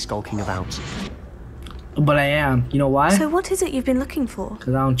 Probably skulking about. But I am. You know why? So what is it you've been looking for?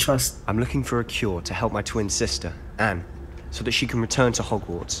 Because I don't trust... I'm looking for a cure to help my twin sister, Anne, so that she can return to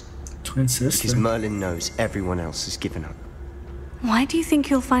Hogwarts. Twin sister? Because Merlin knows everyone else has given up. Why do you think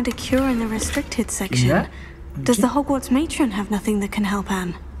you'll find a cure in the restricted section? Yeah. Does the Hogwarts matron have nothing that can help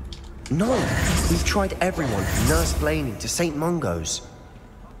Anne? No, we've tried everyone from Nurse Blaney to St. Mungo's.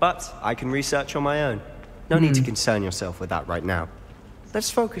 But I can research on my own. No need to concern yourself with that right now. Let's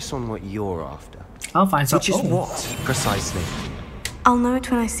focus on what you're after. I'll find something. Which is what, precisely? I'll know it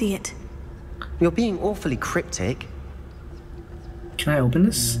when I see it. You're being awfully cryptic. Can I open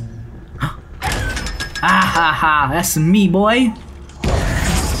this? That's me, boy.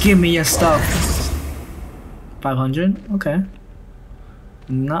 Give me your stuff. 500? Okay.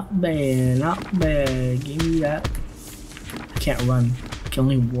 Not bad. Give me that. I can't run. I can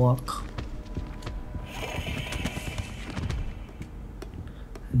only walk.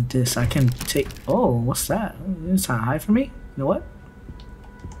 This I can take. Oh, what's that? It's kind of high for me. You know what?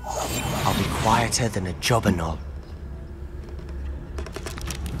 I'll be quieter than a jobberknoll.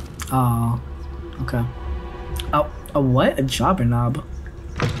 Oh, okay. Oh, a what? A jobber knob.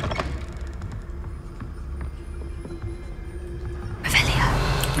 Revelio.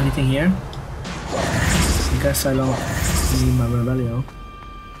 Anything here? I guess I don't need my Revelio.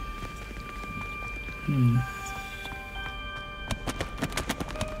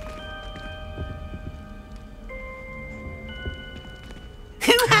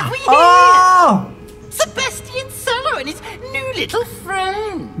 Who have we here? Oh! Sebastian Sallow! little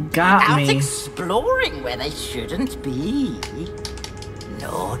friends. Got out me. exploring where they shouldn't be.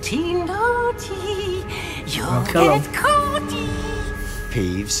 Naughty, naughty. You'll kill get caughty.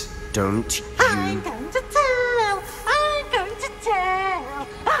 Peeves, don't you... I'm going to tell. I'm going to tell.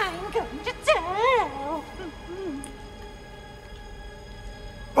 I'm going to tell.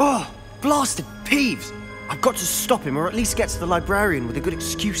 Oh, blasted Peeves! I've got to stop him, or at least get to the librarian with a good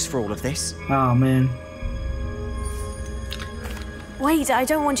excuse for all of this. Oh, man. Wait, I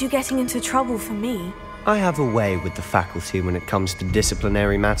don't want you getting into trouble for me. I have a way with the faculty when it comes to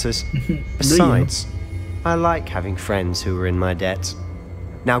disciplinary matters. Besides, I like having friends who are in my debt.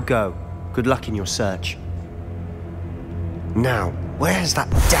 Now go. Good luck in your search. Now, where's that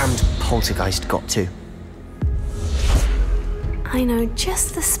damned poltergeist got to? I know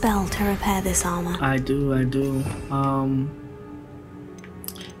just the spell to repair this armor. I do.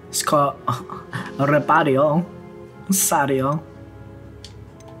 It's called Repario. Sario.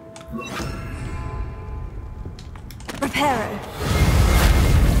 Reparo.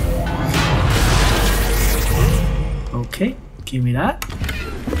 Okay, give me that.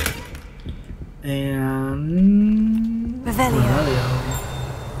 And... Revelio.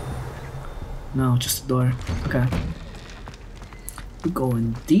 No, just a door. Okay. We're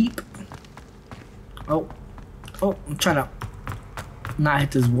going deep. Oh, I'm trying to not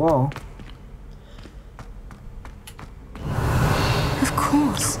hit this wall. Of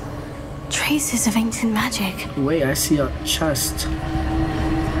course. Traces of ancient magic. Wait, I see a chest.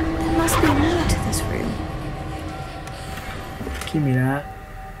 There must be more to this room. Give me that.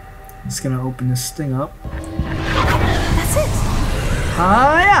 I'm just gonna open this thing up. That's it.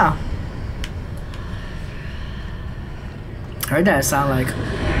 Ah, yeah. Heard that sound like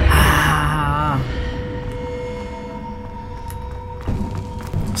ah.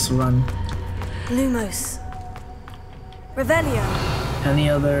 Let's run. Lumos. Revelio. Any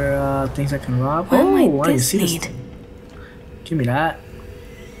other things I can rob? Where Oh, might I this see this. lead? Give me that.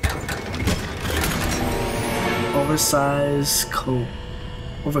 Oversized coat.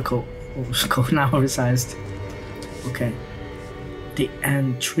 Overcoat. Overcoat, not oversized. Okay. The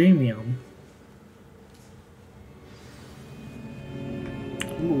Antremium.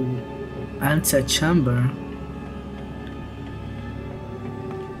 Ooh. Antechamber.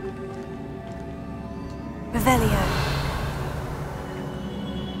 Revelio.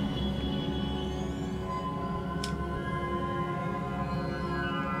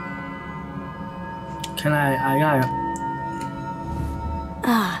 Can I got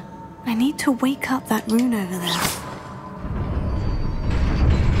Ah, I need to wake up that rune over there.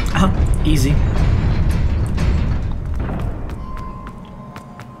 Ah, easy.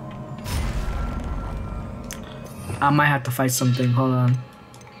 I might have to fight something. Hold on.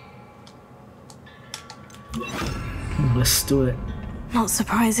 Let's do it. Not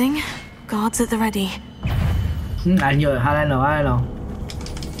surprising. Guards at the ready. I knew it. How did I know? I don't know.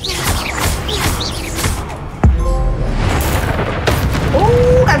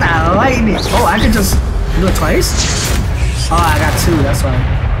 Oh, got that lightning. Oh, I can just do it twice? Oh, I got two. That's why.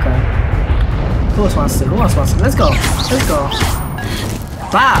 Okay. Who else wants to? Let's go. Let's go.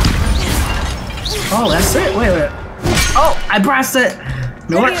 Bop. Oh, that's it. Wait. Oh, I pressed it.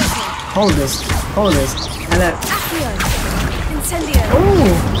 You know what? Hold this. And then. Incendio.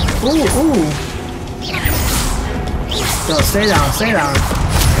 Ooh. Yo, stay down.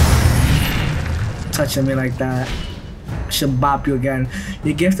 Touching me like that. Should bop you again.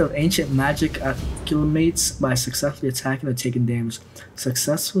 The gift of ancient magic accumulates by successfully attacking or taking damage.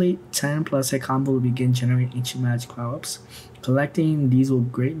 Successfully 10 plus hit combo will begin generating ancient magic power-ups. Collecting these will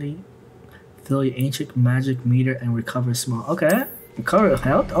greatly fill your ancient magic meter and recover small. Okay. Recover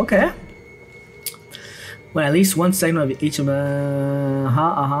health. Okay. When at least one segment of each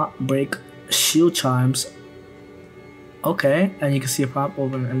break shield charms. Okay, and you can see a prop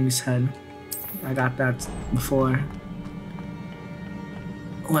over an enemy's head. I got that before.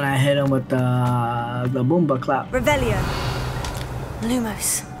 When I hit him with the Boomba clap. Revelio.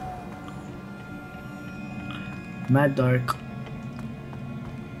 Lumos. Mad Dark.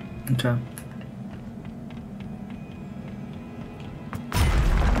 Okay.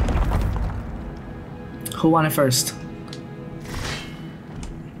 Who won it first?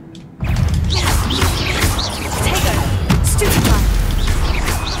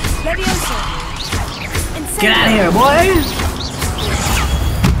 Get out of here, boy!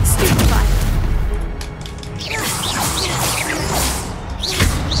 Stupefy.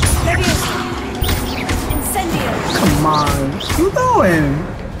 Incendio. Come on, what you doing?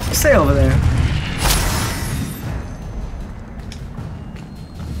 Stay over there.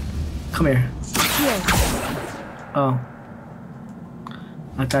 Come here. Here. Oh.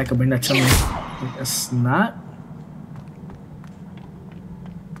 I thought I could bring that to me. I guess not.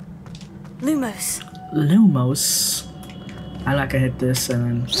 Lumos. Lumos. I'm not gonna hit this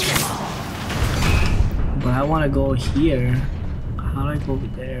and then. But I want to go here. How do I go over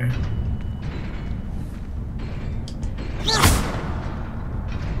there?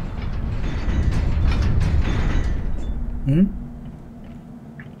 Hmm?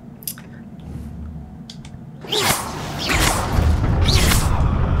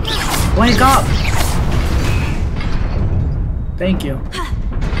 Wake up! Thank you.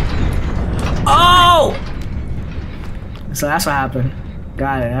 Oh! So that's what happened.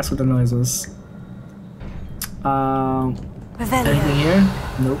 Got it. That's what the noise was. Anything here?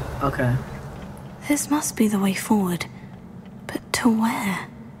 Nope. Okay. This must be the way forward. But to where?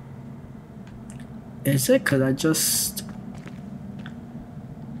 Is it? Cause I just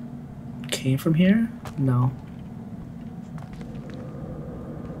came from here? No.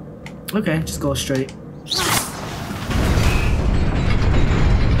 Okay, just go straight.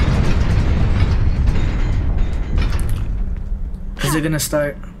 Is it gonna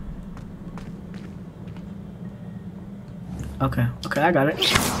start? Okay, okay, I got it.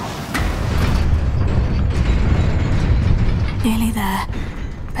 Nearly there.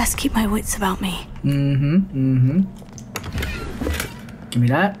 Best keep my wits about me. Give me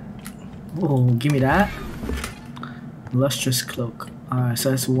that. Oh, give me that. Lustrous cloak. Alright, so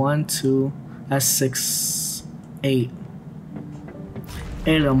that's 1, 2, that's 6, 8.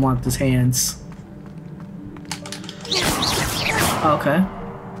 8 of them want these hands. Okay.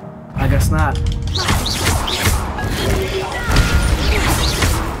 I guess not.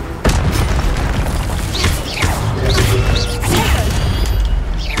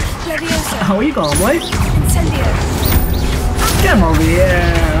 Where you going, boy? Get him over here.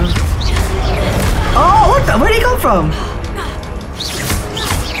 Oh, what the? Where'd he come from?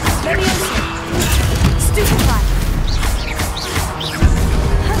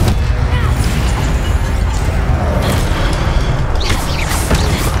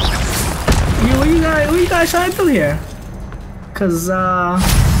 What you guys trying to do here? Cause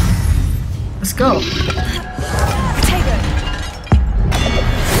let's go.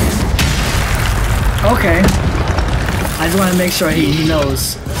 Okay. I just want to make sure he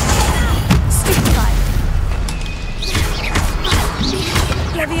knows. Stupefied.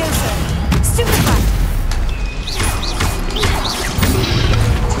 Leviosa. Stupefied.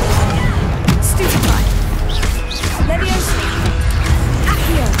 Stupefied. Leviosa.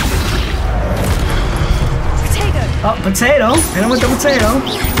 Accio. Potato. Oh, potato. Hit him with the potato.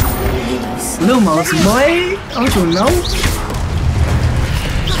 Lumos, boy. Don't you know?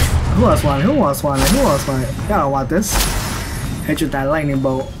 Who else want it? Who else want it? Who else want it? Y'all want this. Hit you with that lightning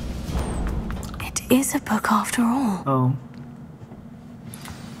bolt. It is a book after all. Oh.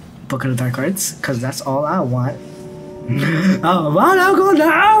 Book of the Dark Arts? Because that's all I want. Oh, wanna go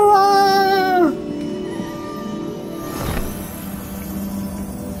now!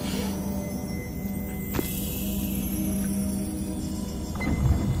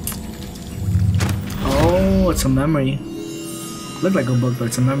 Oh, it's a memory. Look like a book, but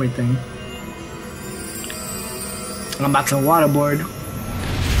it's a memory thing. I'm back to the waterboard.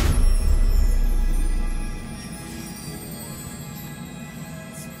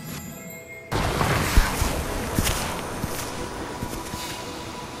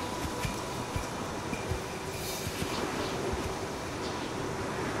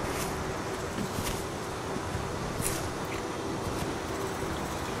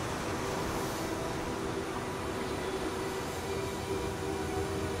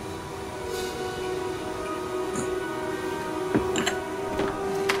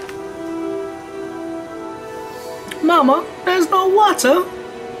 Mama, there's no water.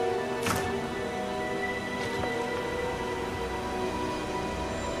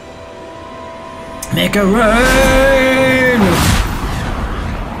 Make it rain.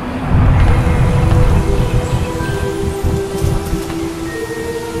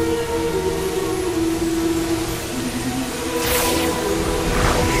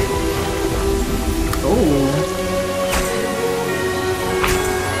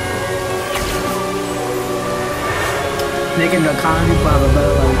 Making the economy people have a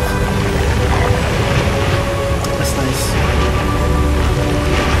better life. That's nice.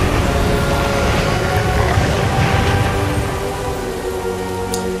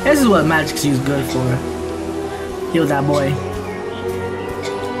 This is what magic's used good for. Heal that boy.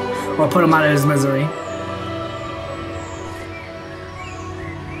 Or put him out of his misery.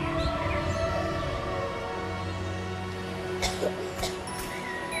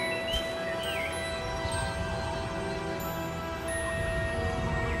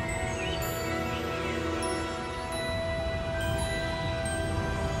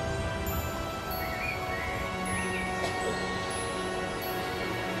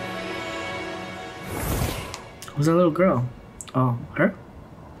 Who's that little girl? Oh, her?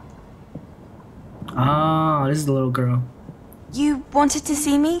 Ah, this is the little girl. You wanted to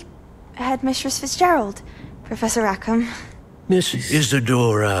see me? Headmistress Fitzgerald, Professor Rackham. Miss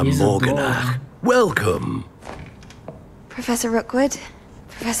Isadora Morganach, welcome. Professor Rookwood,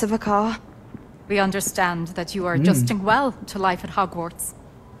 Professor Bakar. We understand that you are adjusting well to life at Hogwarts.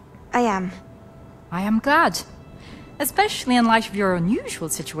 I am. I am glad. Especially in light of your unusual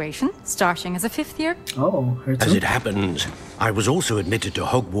situation, starting as a 5th year. Oh, her too. As it happens, I was also admitted to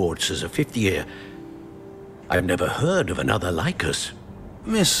Hogwarts as a 5th year. I've never heard of another like us.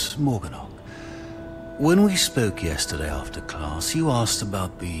 Miss Morganach, when we spoke yesterday after class, you asked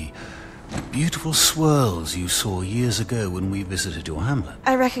about the beautiful swirls you saw years ago when we visited your hamlet.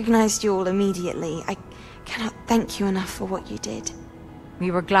 I recognized you all immediately. I cannot thank you enough for what you did.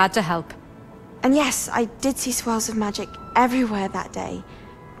 We were glad to help. And yes, I did see swirls of magic everywhere that day.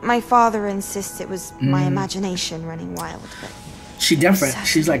 My father insists it was my imagination running wild, but... She's different.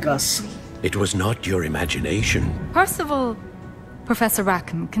 She's like us. It was not your imagination. Percival, Professor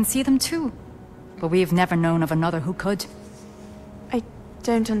Rackham can see them too. But we have never known of another who could. I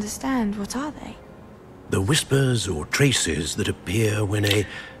don't understand. What are they? The whispers or traces that appear when a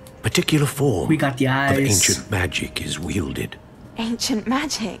particular form we got the eyes. Of ancient magic is wielded. Ancient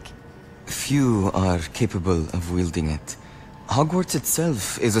magic? Few are capable of wielding it. Hogwarts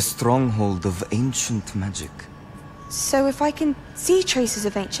itself is a stronghold of ancient magic. So if I can see traces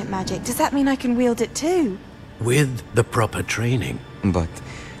of ancient magic, does that mean I can wield it too? With the proper training. But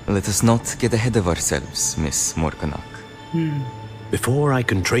let us not get ahead of ourselves, Miss Morganach. Before I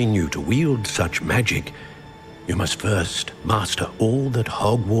can train you to wield such magic, you must first master all that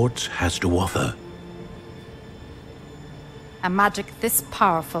Hogwarts has to offer. A magic this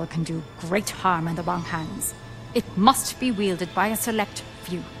powerful can do great harm in the wrong hands. It must be wielded by a select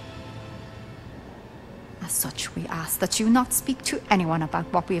few. As such, we ask that you not speak to anyone about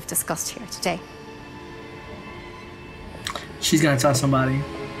what we have discussed here today. She's gonna tell somebody.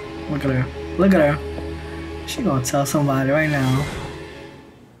 Look at her. Look at her. She's gonna tell somebody right now.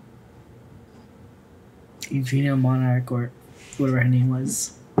 Eugenia Monarch, or whatever her name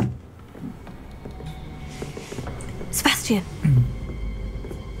was. Sebastian.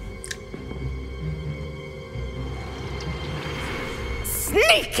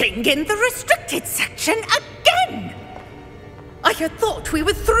 Sneaking in the restricted section again! I had thought we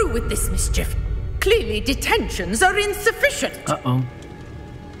were through with this mischief. Clearly detentions are insufficient. Uh-oh.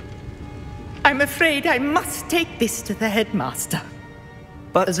 I'm afraid I must take this to the headmaster.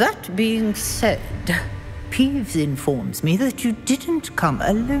 But that being said, Peeves informs me that you didn't come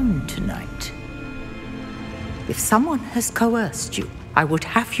alone tonight. If someone has coerced you, I would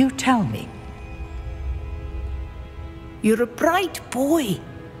have you tell me. You're a bright boy.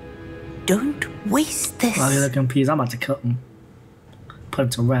 Don't waste this. While you're looking Peeves, I'm about to kill him. Put him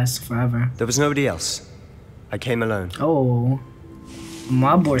to rest forever. There was nobody else. I came alone. Oh.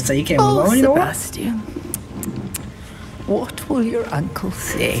 My boy said he came alone, you know what? Sebastian. What will your uncle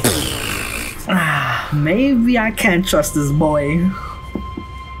say? Maybe I can't trust this boy.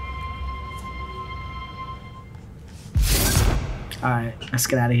 Alright, let's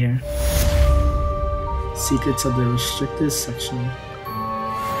get out of here. Secrets of the restricted section.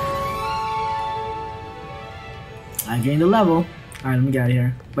 I gained a level. Alright, let me get out of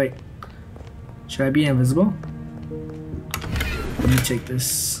here. Wait. Should I be invisible? Let me take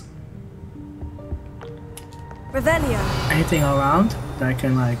this. Revelio. Anything around that I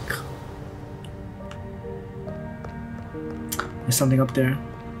can like... There's something up there.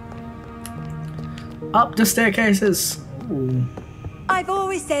 Up the staircases. Ooh. I've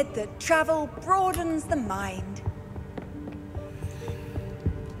always said that travel broadens the mind.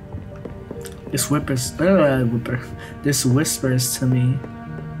 This This whispers to me.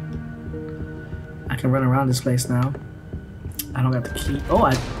 I can run around this place now. I don't got the key. Oh,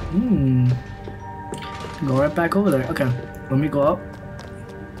 go right back over there. Okay, let me go up.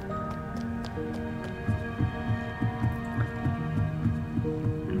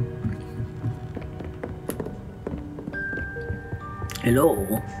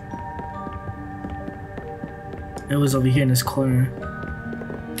 Hello. It was over here in this corner.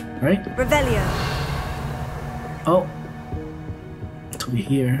 Right? Revelio. Oh. It's over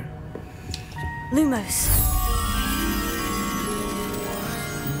here. Lumos.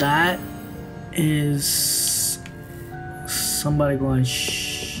 That is somebody going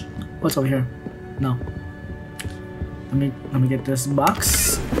shh. What's over here? No. Let me get this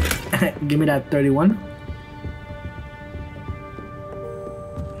box. Give me that 31.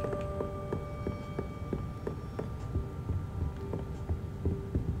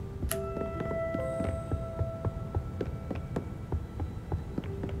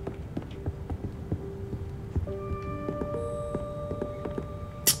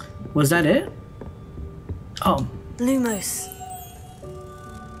 Was that it? Oh. Lumos.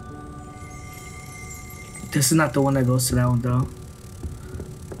 This is not the one that goes to that one though.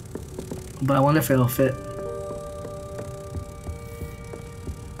 But I wonder if it'll fit.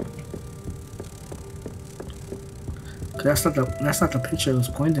 Cause that's not the picture it was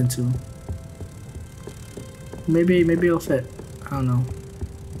pointing to. Maybe it'll fit. I don't know.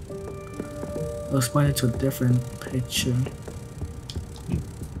 It was pointing to a different picture.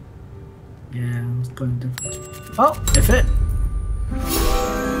 Yeah, it was pointing different. Oh, it fit.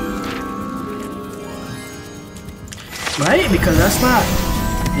 Right? Because that's not...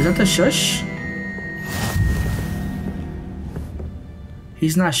 Is that the shush?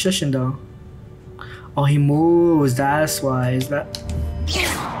 He's not shushing though. Oh, he moves. That's why. Is that...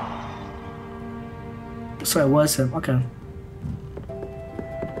 So it was him. Okay.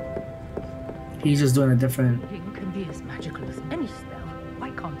 He's just doing a different... It can be as magical as any spell.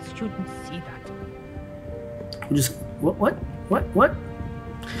 Why can't students see that? Just... What?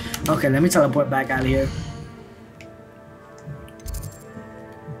 Okay, let me teleport back out of here.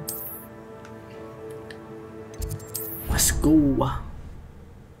 Let's go.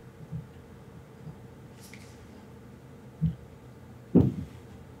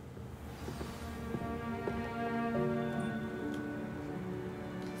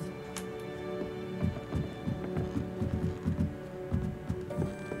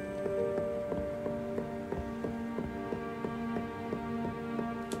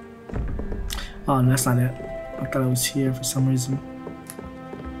 Oh, no, that's not it. I thought I was here for some reason.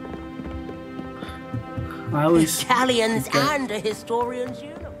 I always Italians and a historian's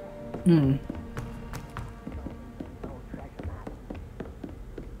uniform.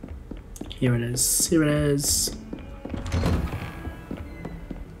 Here it is. Here it is.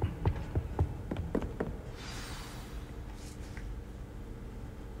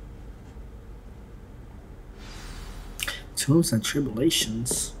 Tools and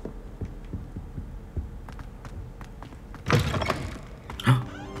tribulations.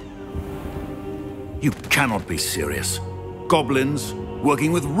 You cannot be serious. Goblins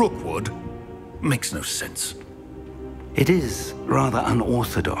working with Rookwood makes no sense. It is rather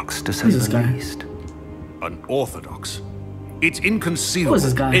unorthodox, to say the least. Unorthodox? It's inconceivable. Who is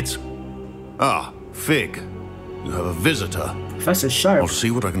this guy? It's... Ah, Fig. You have a visitor. Professor Sharp. I'll see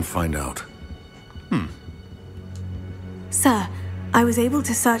what I can find out. Sir, I was able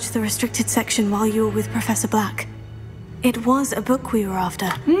to search the restricted section while you were with Professor Black. It was a book we were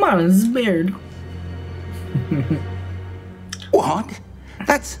after. Marlin's beard. What?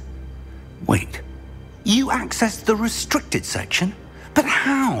 That's... Wait. You accessed the restricted section? But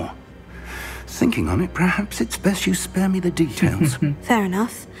how? Thinking on it, perhaps it's best you spare me the details. Fair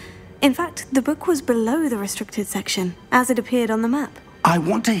enough. In fact, the book was below the restricted section, as it appeared on the map. I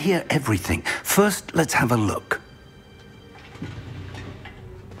want to hear everything. First, let's have a look.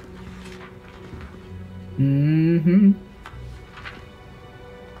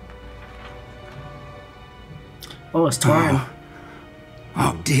 Oh, it's torn.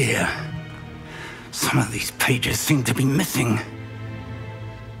 Oh dear. Some of these pages seem to be missing.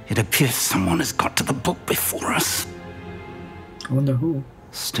 It appears someone has got to the book before us. I wonder who.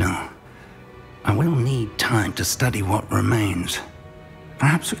 Still, I will need time to study what remains.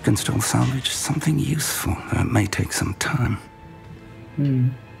 Perhaps we can still salvage something useful, though it may take some time.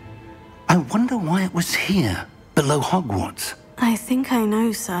 I wonder why it was here, below Hogwarts. I think I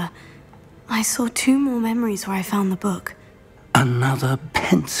know, sir. I saw 2 more memories where I found the book. Another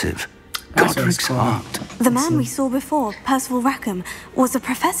pensive. Godric's heart. The man we saw before, Percival Rackham, was a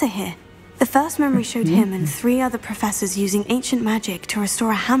professor here. The first memory showed him and 3 other professors using ancient magic to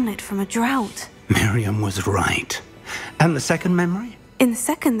restore a hamlet from a drought. Miriam was right. And the second memory? In the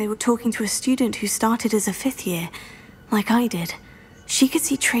second, they were talking to a student who started as a 5th year, like I did. She could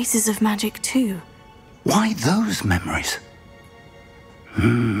see traces of magic too. Why those memories?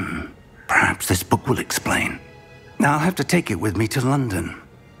 Perhaps this book will explain. Now I'll have to take it with me to London.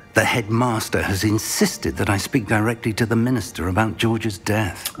 The headmaster has insisted that I speak directly to the minister about George's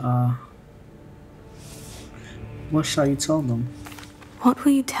death. What shall you tell them? What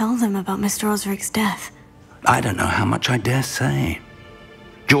will you tell them about Mr. Osric's death? I don't know how much I dare say.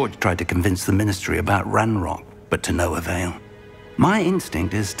 George tried to convince the ministry about Ranrock, but to no avail. My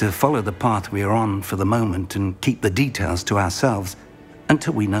instinct is to follow the path we are on for the moment and keep the details to ourselves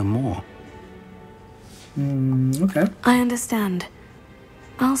until we know more. Okay. I understand.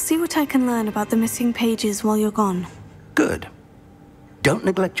 I'll see what I can learn about the missing pages while you're gone. Good. Don't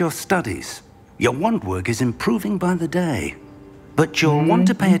neglect your studies. Your wand work is improving by the day. But you'll want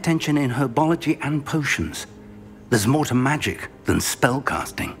to pay attention in herbology and potions. There's more to magic than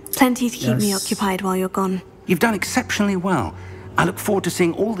spellcasting. Plenty to keep me occupied while you're gone. You've done exceptionally well. I look forward to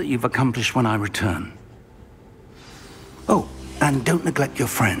seeing all that you've accomplished when I return. Oh, and don't neglect your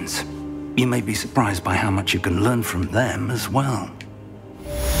friends. You may be surprised by how much you can learn from them as well.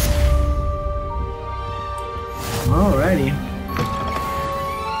 Alrighty.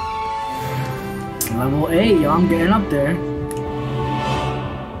 Level 8, yo, I'm getting up there.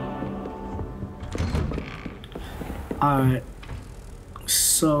 Alright.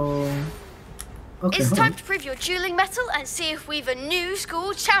 So... Okay, it's time to prove your dueling mettle and see if we've a new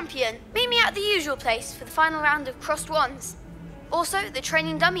school champion. Meet me at the usual place for the final round of crossed wands. Also, the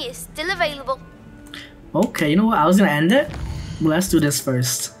training dummy is still available. Okay, you know what? I was gonna end it. But let's do this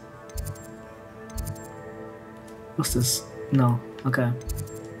first. What's this? No. Okay.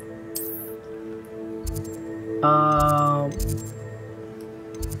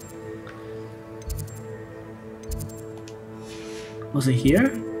 Was it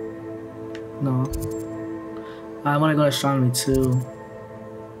here? No. I wanna go to astronomy too.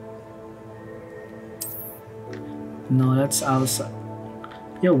 No, that's outside.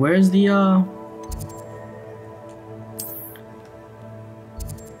 Yo, where's the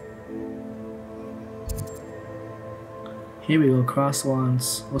Here we go, cross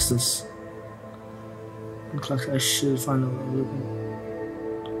wands. What's this? Looks like I should find a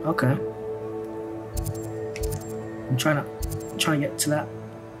little. Okay. I'm trying to get to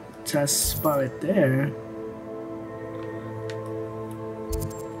that spot right there.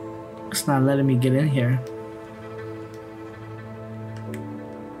 It's not letting me get in here.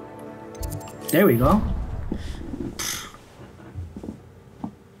 There we go.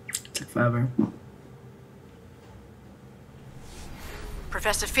 Took forever.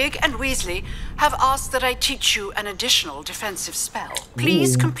 Professor Fig and Weasley have asked that I teach you an additional defensive spell.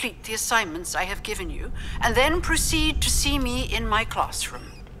 Please complete the assignments I have given you, and then proceed to see me in my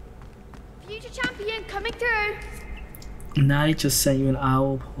classroom. Future champion coming through. Nai just sent you an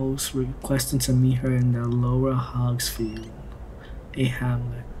owl post requesting to meet her in the lower Hogsfield, a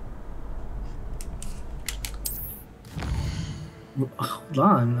hamlet. Hold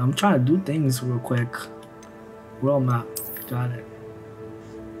on, I'm trying to do things real quick. World map, got it.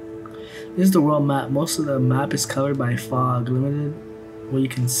 This is the world map. Most of the map is covered by fog, limited what you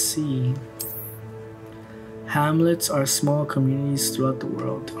can see. Hamlets are small communities throughout the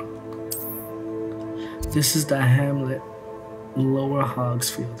world. This is the hamlet, Lower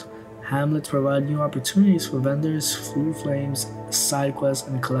Hogsfield. Hamlets provide new opportunities for vendors, food flames, side quests,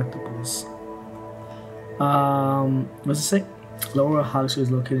 and collectibles. What's it say? Lower Hogsfield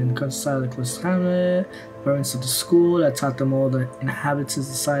is located in the countryside of the closest hamlet. Parents of the school that taught them all the inhabitants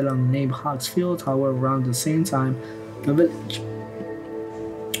decided on the name Hogsfield. However, around the same time, the village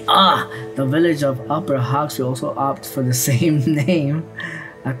of Upper Hogsfield also opted for the same name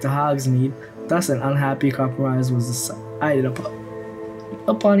after Hogsmeade. Thus, an unhappy compromise was decided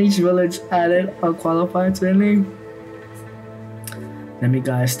upon each village added unqualified to their name.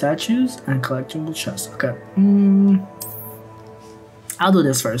 Demiguise statues and collectible chests. Okay. I'll do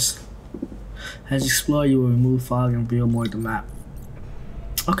this first. As you explore, you will remove fog and reveal more of the map.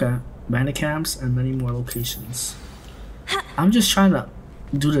 Okay. Bandit camps and many more locations. I'm just trying to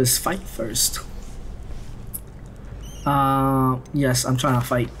do this fight first. Yes, I'm trying to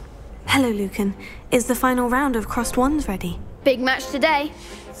fight. Hello, Lucan. Is the final round of crossed wands ready? Big match today.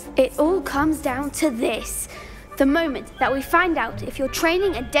 It all comes down to this. The moment that we find out if your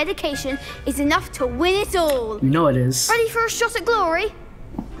training and dedication is enough to win it all. You know it is. Ready for a shot at glory?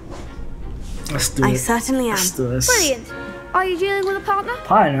 Let's do it. I certainly am. Let's do this. Brilliant. Are you dealing with a partner?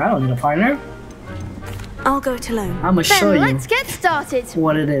 Partner? I don't need a partner. I'll go it alone. I'm gonna show you. Let's get started.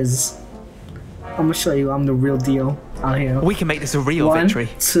 What it is. I'm gonna show you I'm the real deal out here. We can make this a real victory.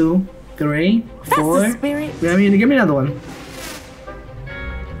 1, 2, 3, 4. That's the spirit. Give me another one.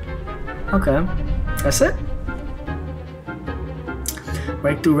 Okay. That's it?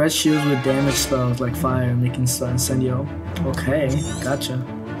 Break through red shields with damage spells like fire, making incendio. Okay, gotcha.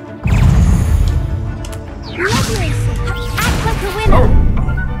 Act like a winner.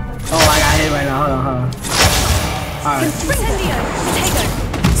 Oh, I got hit right now. Hold on. Alright. Incendio. Potato.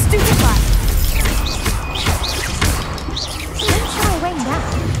 Stupefy. Don't shy away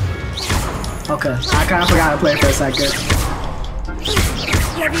now. Okay, I kind of forgot how to play for a second.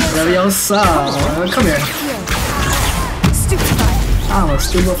 Leviosa. Come here. Stupefy. I'm gonna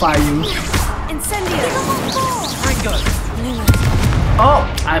stupefy you. Incendio. Oh,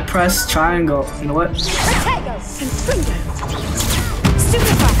 I pressed triangle. You know what? Potato. Confringo.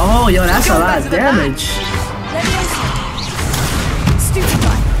 Stupefy. Oh, yo, that's a lot of damage.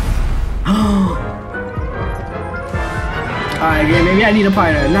 Stupefy. Alright, yeah, maybe I need a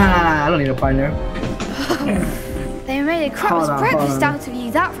partner. Nah, I don't need a partner. They made a crap's breakfast out of you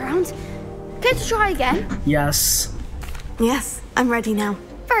that round. Care to try again? Yes. Yes, I'm ready now.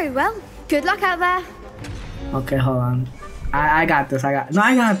 Very well. Good luck out there. Okay, hold on. I got this. I got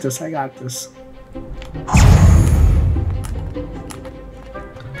this.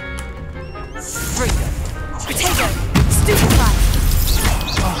 Potato. Stupefy.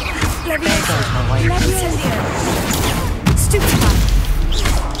 Levioso. Stupefy.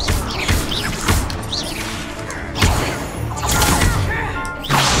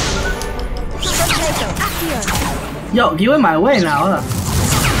 Yo, you in my way now. Hold up.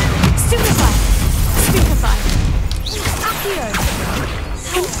 Stupefy. Accio.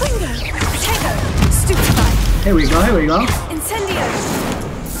 Infringo. Potato. Stupefy. Here we go. Incendio.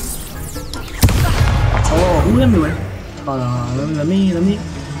 Oh, who hit me with? Hold on. Let me.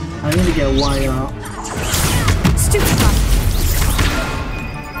 I need to get one, y'all. Stupefy.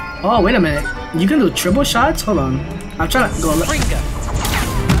 Oh, wait a minute. You can do triple shots? Hold on. I'm trying to go.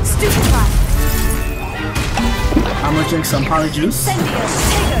 Stupefy. I'm gonna drink some poly juice. Incendio.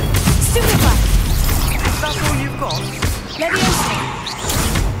 Potato. Stupefy. That's all you've got? Levioso.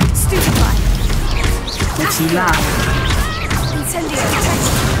 Stupefy. It's not. Incendio.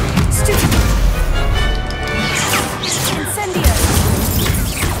 Stupefy. Incendio.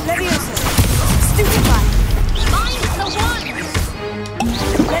 Levioso. Stupefy. Mine's the one.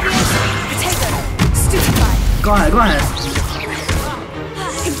 Levioso. Potato. Stupefy. Go ahead.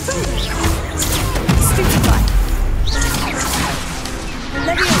 Stupefy.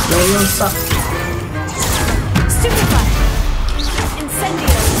 Levioso. Stupefy.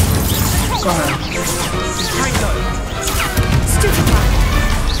 Incendio. Go ahead. Stupefy.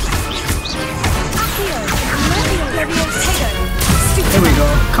 Accio. Levioso. Here we go.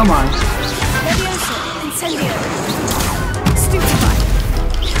 Come on. Levioso. Incendio. Stupefy.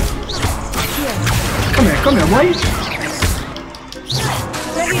 Accio. Come here, boy.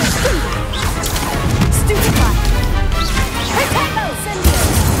 Levioso. Stupefy. Potato.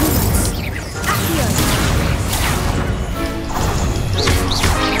 Incendio. Accio.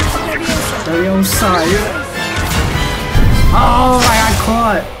 Leviosa. Oh, I got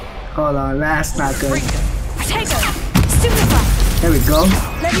caught. Hold on, that's not good. Potato. Stupefy. There we go.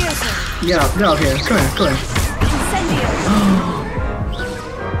 Levioso. Get up here. Come here. Incendio.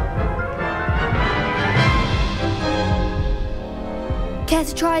 Care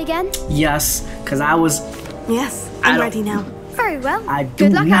to try again? Yes, because I was. Yes, I'm ready now. Very well. I do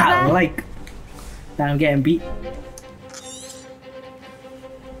Good luck out not there. like that I'm getting beat.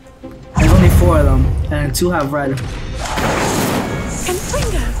 There's only 4 of them, and 2 have red.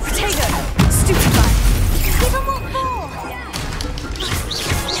 Infringo. Potato. Stupefy. Give them all 4.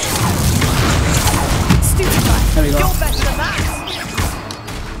 Stupefy. There we go. You're better than that.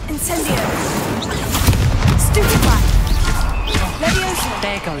 Incendio. Stupefy. Levioso.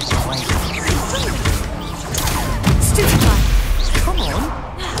 There goes the way. Stupefy. Come on.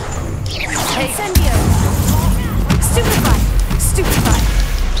 Incendio. Stupefy.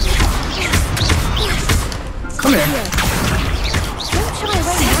 Come here. Don't shy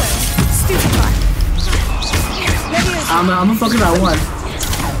away. Stupefy. Levioso. I'm gonna focus on 1.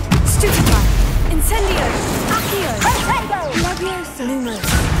 Stupefy. Incendio. Accio. Levioso.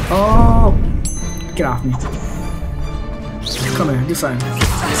 Oh, get off me. Come here, do something.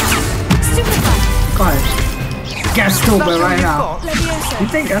 Stupefy. Go ahead. Get stupid right now. Levioso. You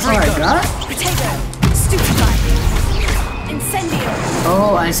think that's all I got? Potato. Stupefy. Incendio.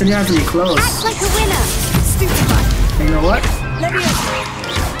 Oh, I said you have to be close. Act like a winner. Stupefy. You know what? Levioso.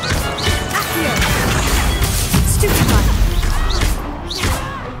 Accio. Stupefy.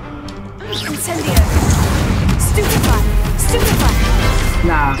 Incendio. Stupefy.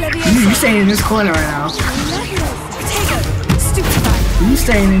 Nah, you staying in this corner right now. Potato. Stupefy. You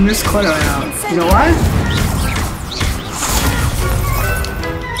staying in this corner right now. You know why?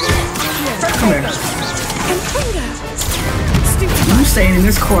 Come here. You staying in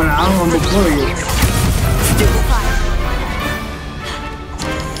this corner. I don't want to blow you. Stupefy.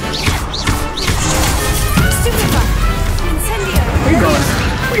 Stupefy. Incendio. Where you going?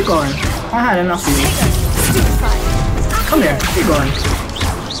 Where you going? I had enough of you. Stupefy. Come here. Where you going?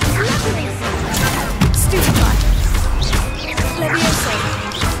 Stupefy. Levioso.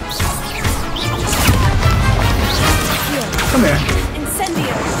 Come here.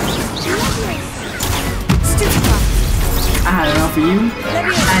 Incendio. Stupefy. I had enough of you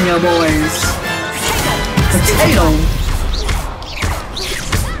and your boys. Potato.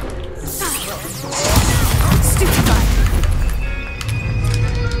 Stupefy.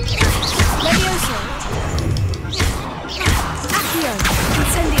 Levioso.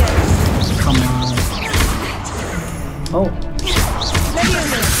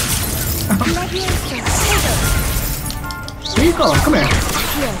 Where you going? Come here.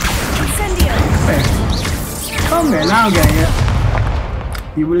 Come here. Come here. Now I'm getting it.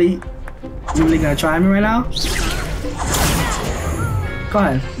 You really gonna try me right now? Go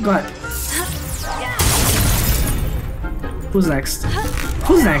ahead. Go ahead. Who's next?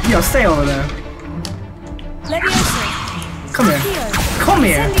 Who's next? Yo, stay over there. Come here. Come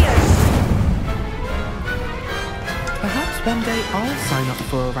here. Perhaps one day I'll sign up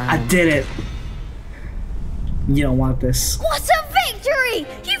for a round. I did it. You don't want this. What a victory!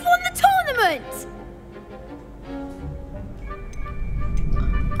 You've won the tournament!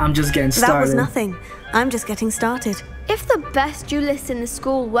 I'm just getting started. That was nothing. I'm just getting started. If the best duelists in the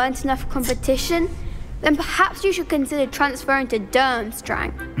school weren't enough competition, then perhaps you should consider transferring to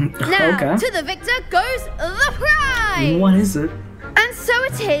Durmstrang. Now, Okay. to the victor goes the prize! What is it? And so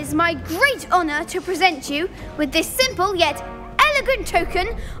it is my great honor to present you with this simple yet elegant token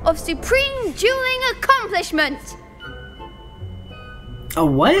of supreme dueling accomplishment. A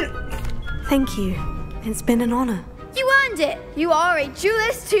what? Thank you. It's been an honor. You earned it. You are a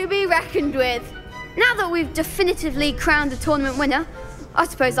duelist to be reckoned with. Now that we've definitively crowned the tournament winner, I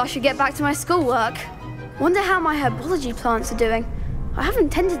suppose I should get back to my schoolwork. Wonder how my herbology plants are doing. I haven't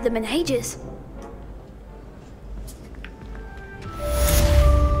tended them in ages.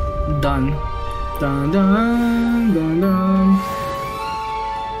 Done. Dun dun dun dun.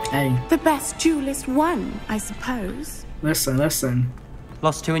 Hey. The best duelist won, I suppose. Listen.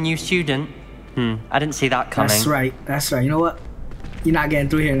 Lost to a new student? I didn't see that coming. That's right. You know what? You're not getting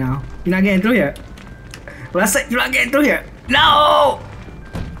through here now. You're not getting through here. Well, that's it. You're not getting through here. No!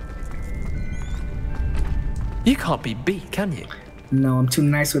 You can't be beat, can you? No, I'm too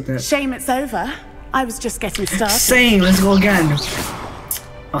nice with it. Shame it's over. I was just getting started. Same. Let's go again.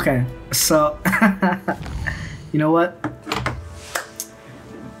 Okay. So, you know what?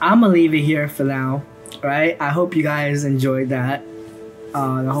 I'm gonna leave it here for now. Right? I hope you guys enjoyed that.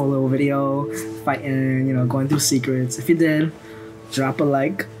 The whole little video, fighting, you know, going through secrets. If you did, drop a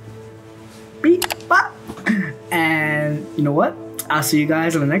like. Beep, bop. And you know what? I'll see you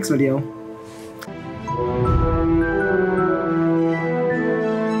guys in the next video.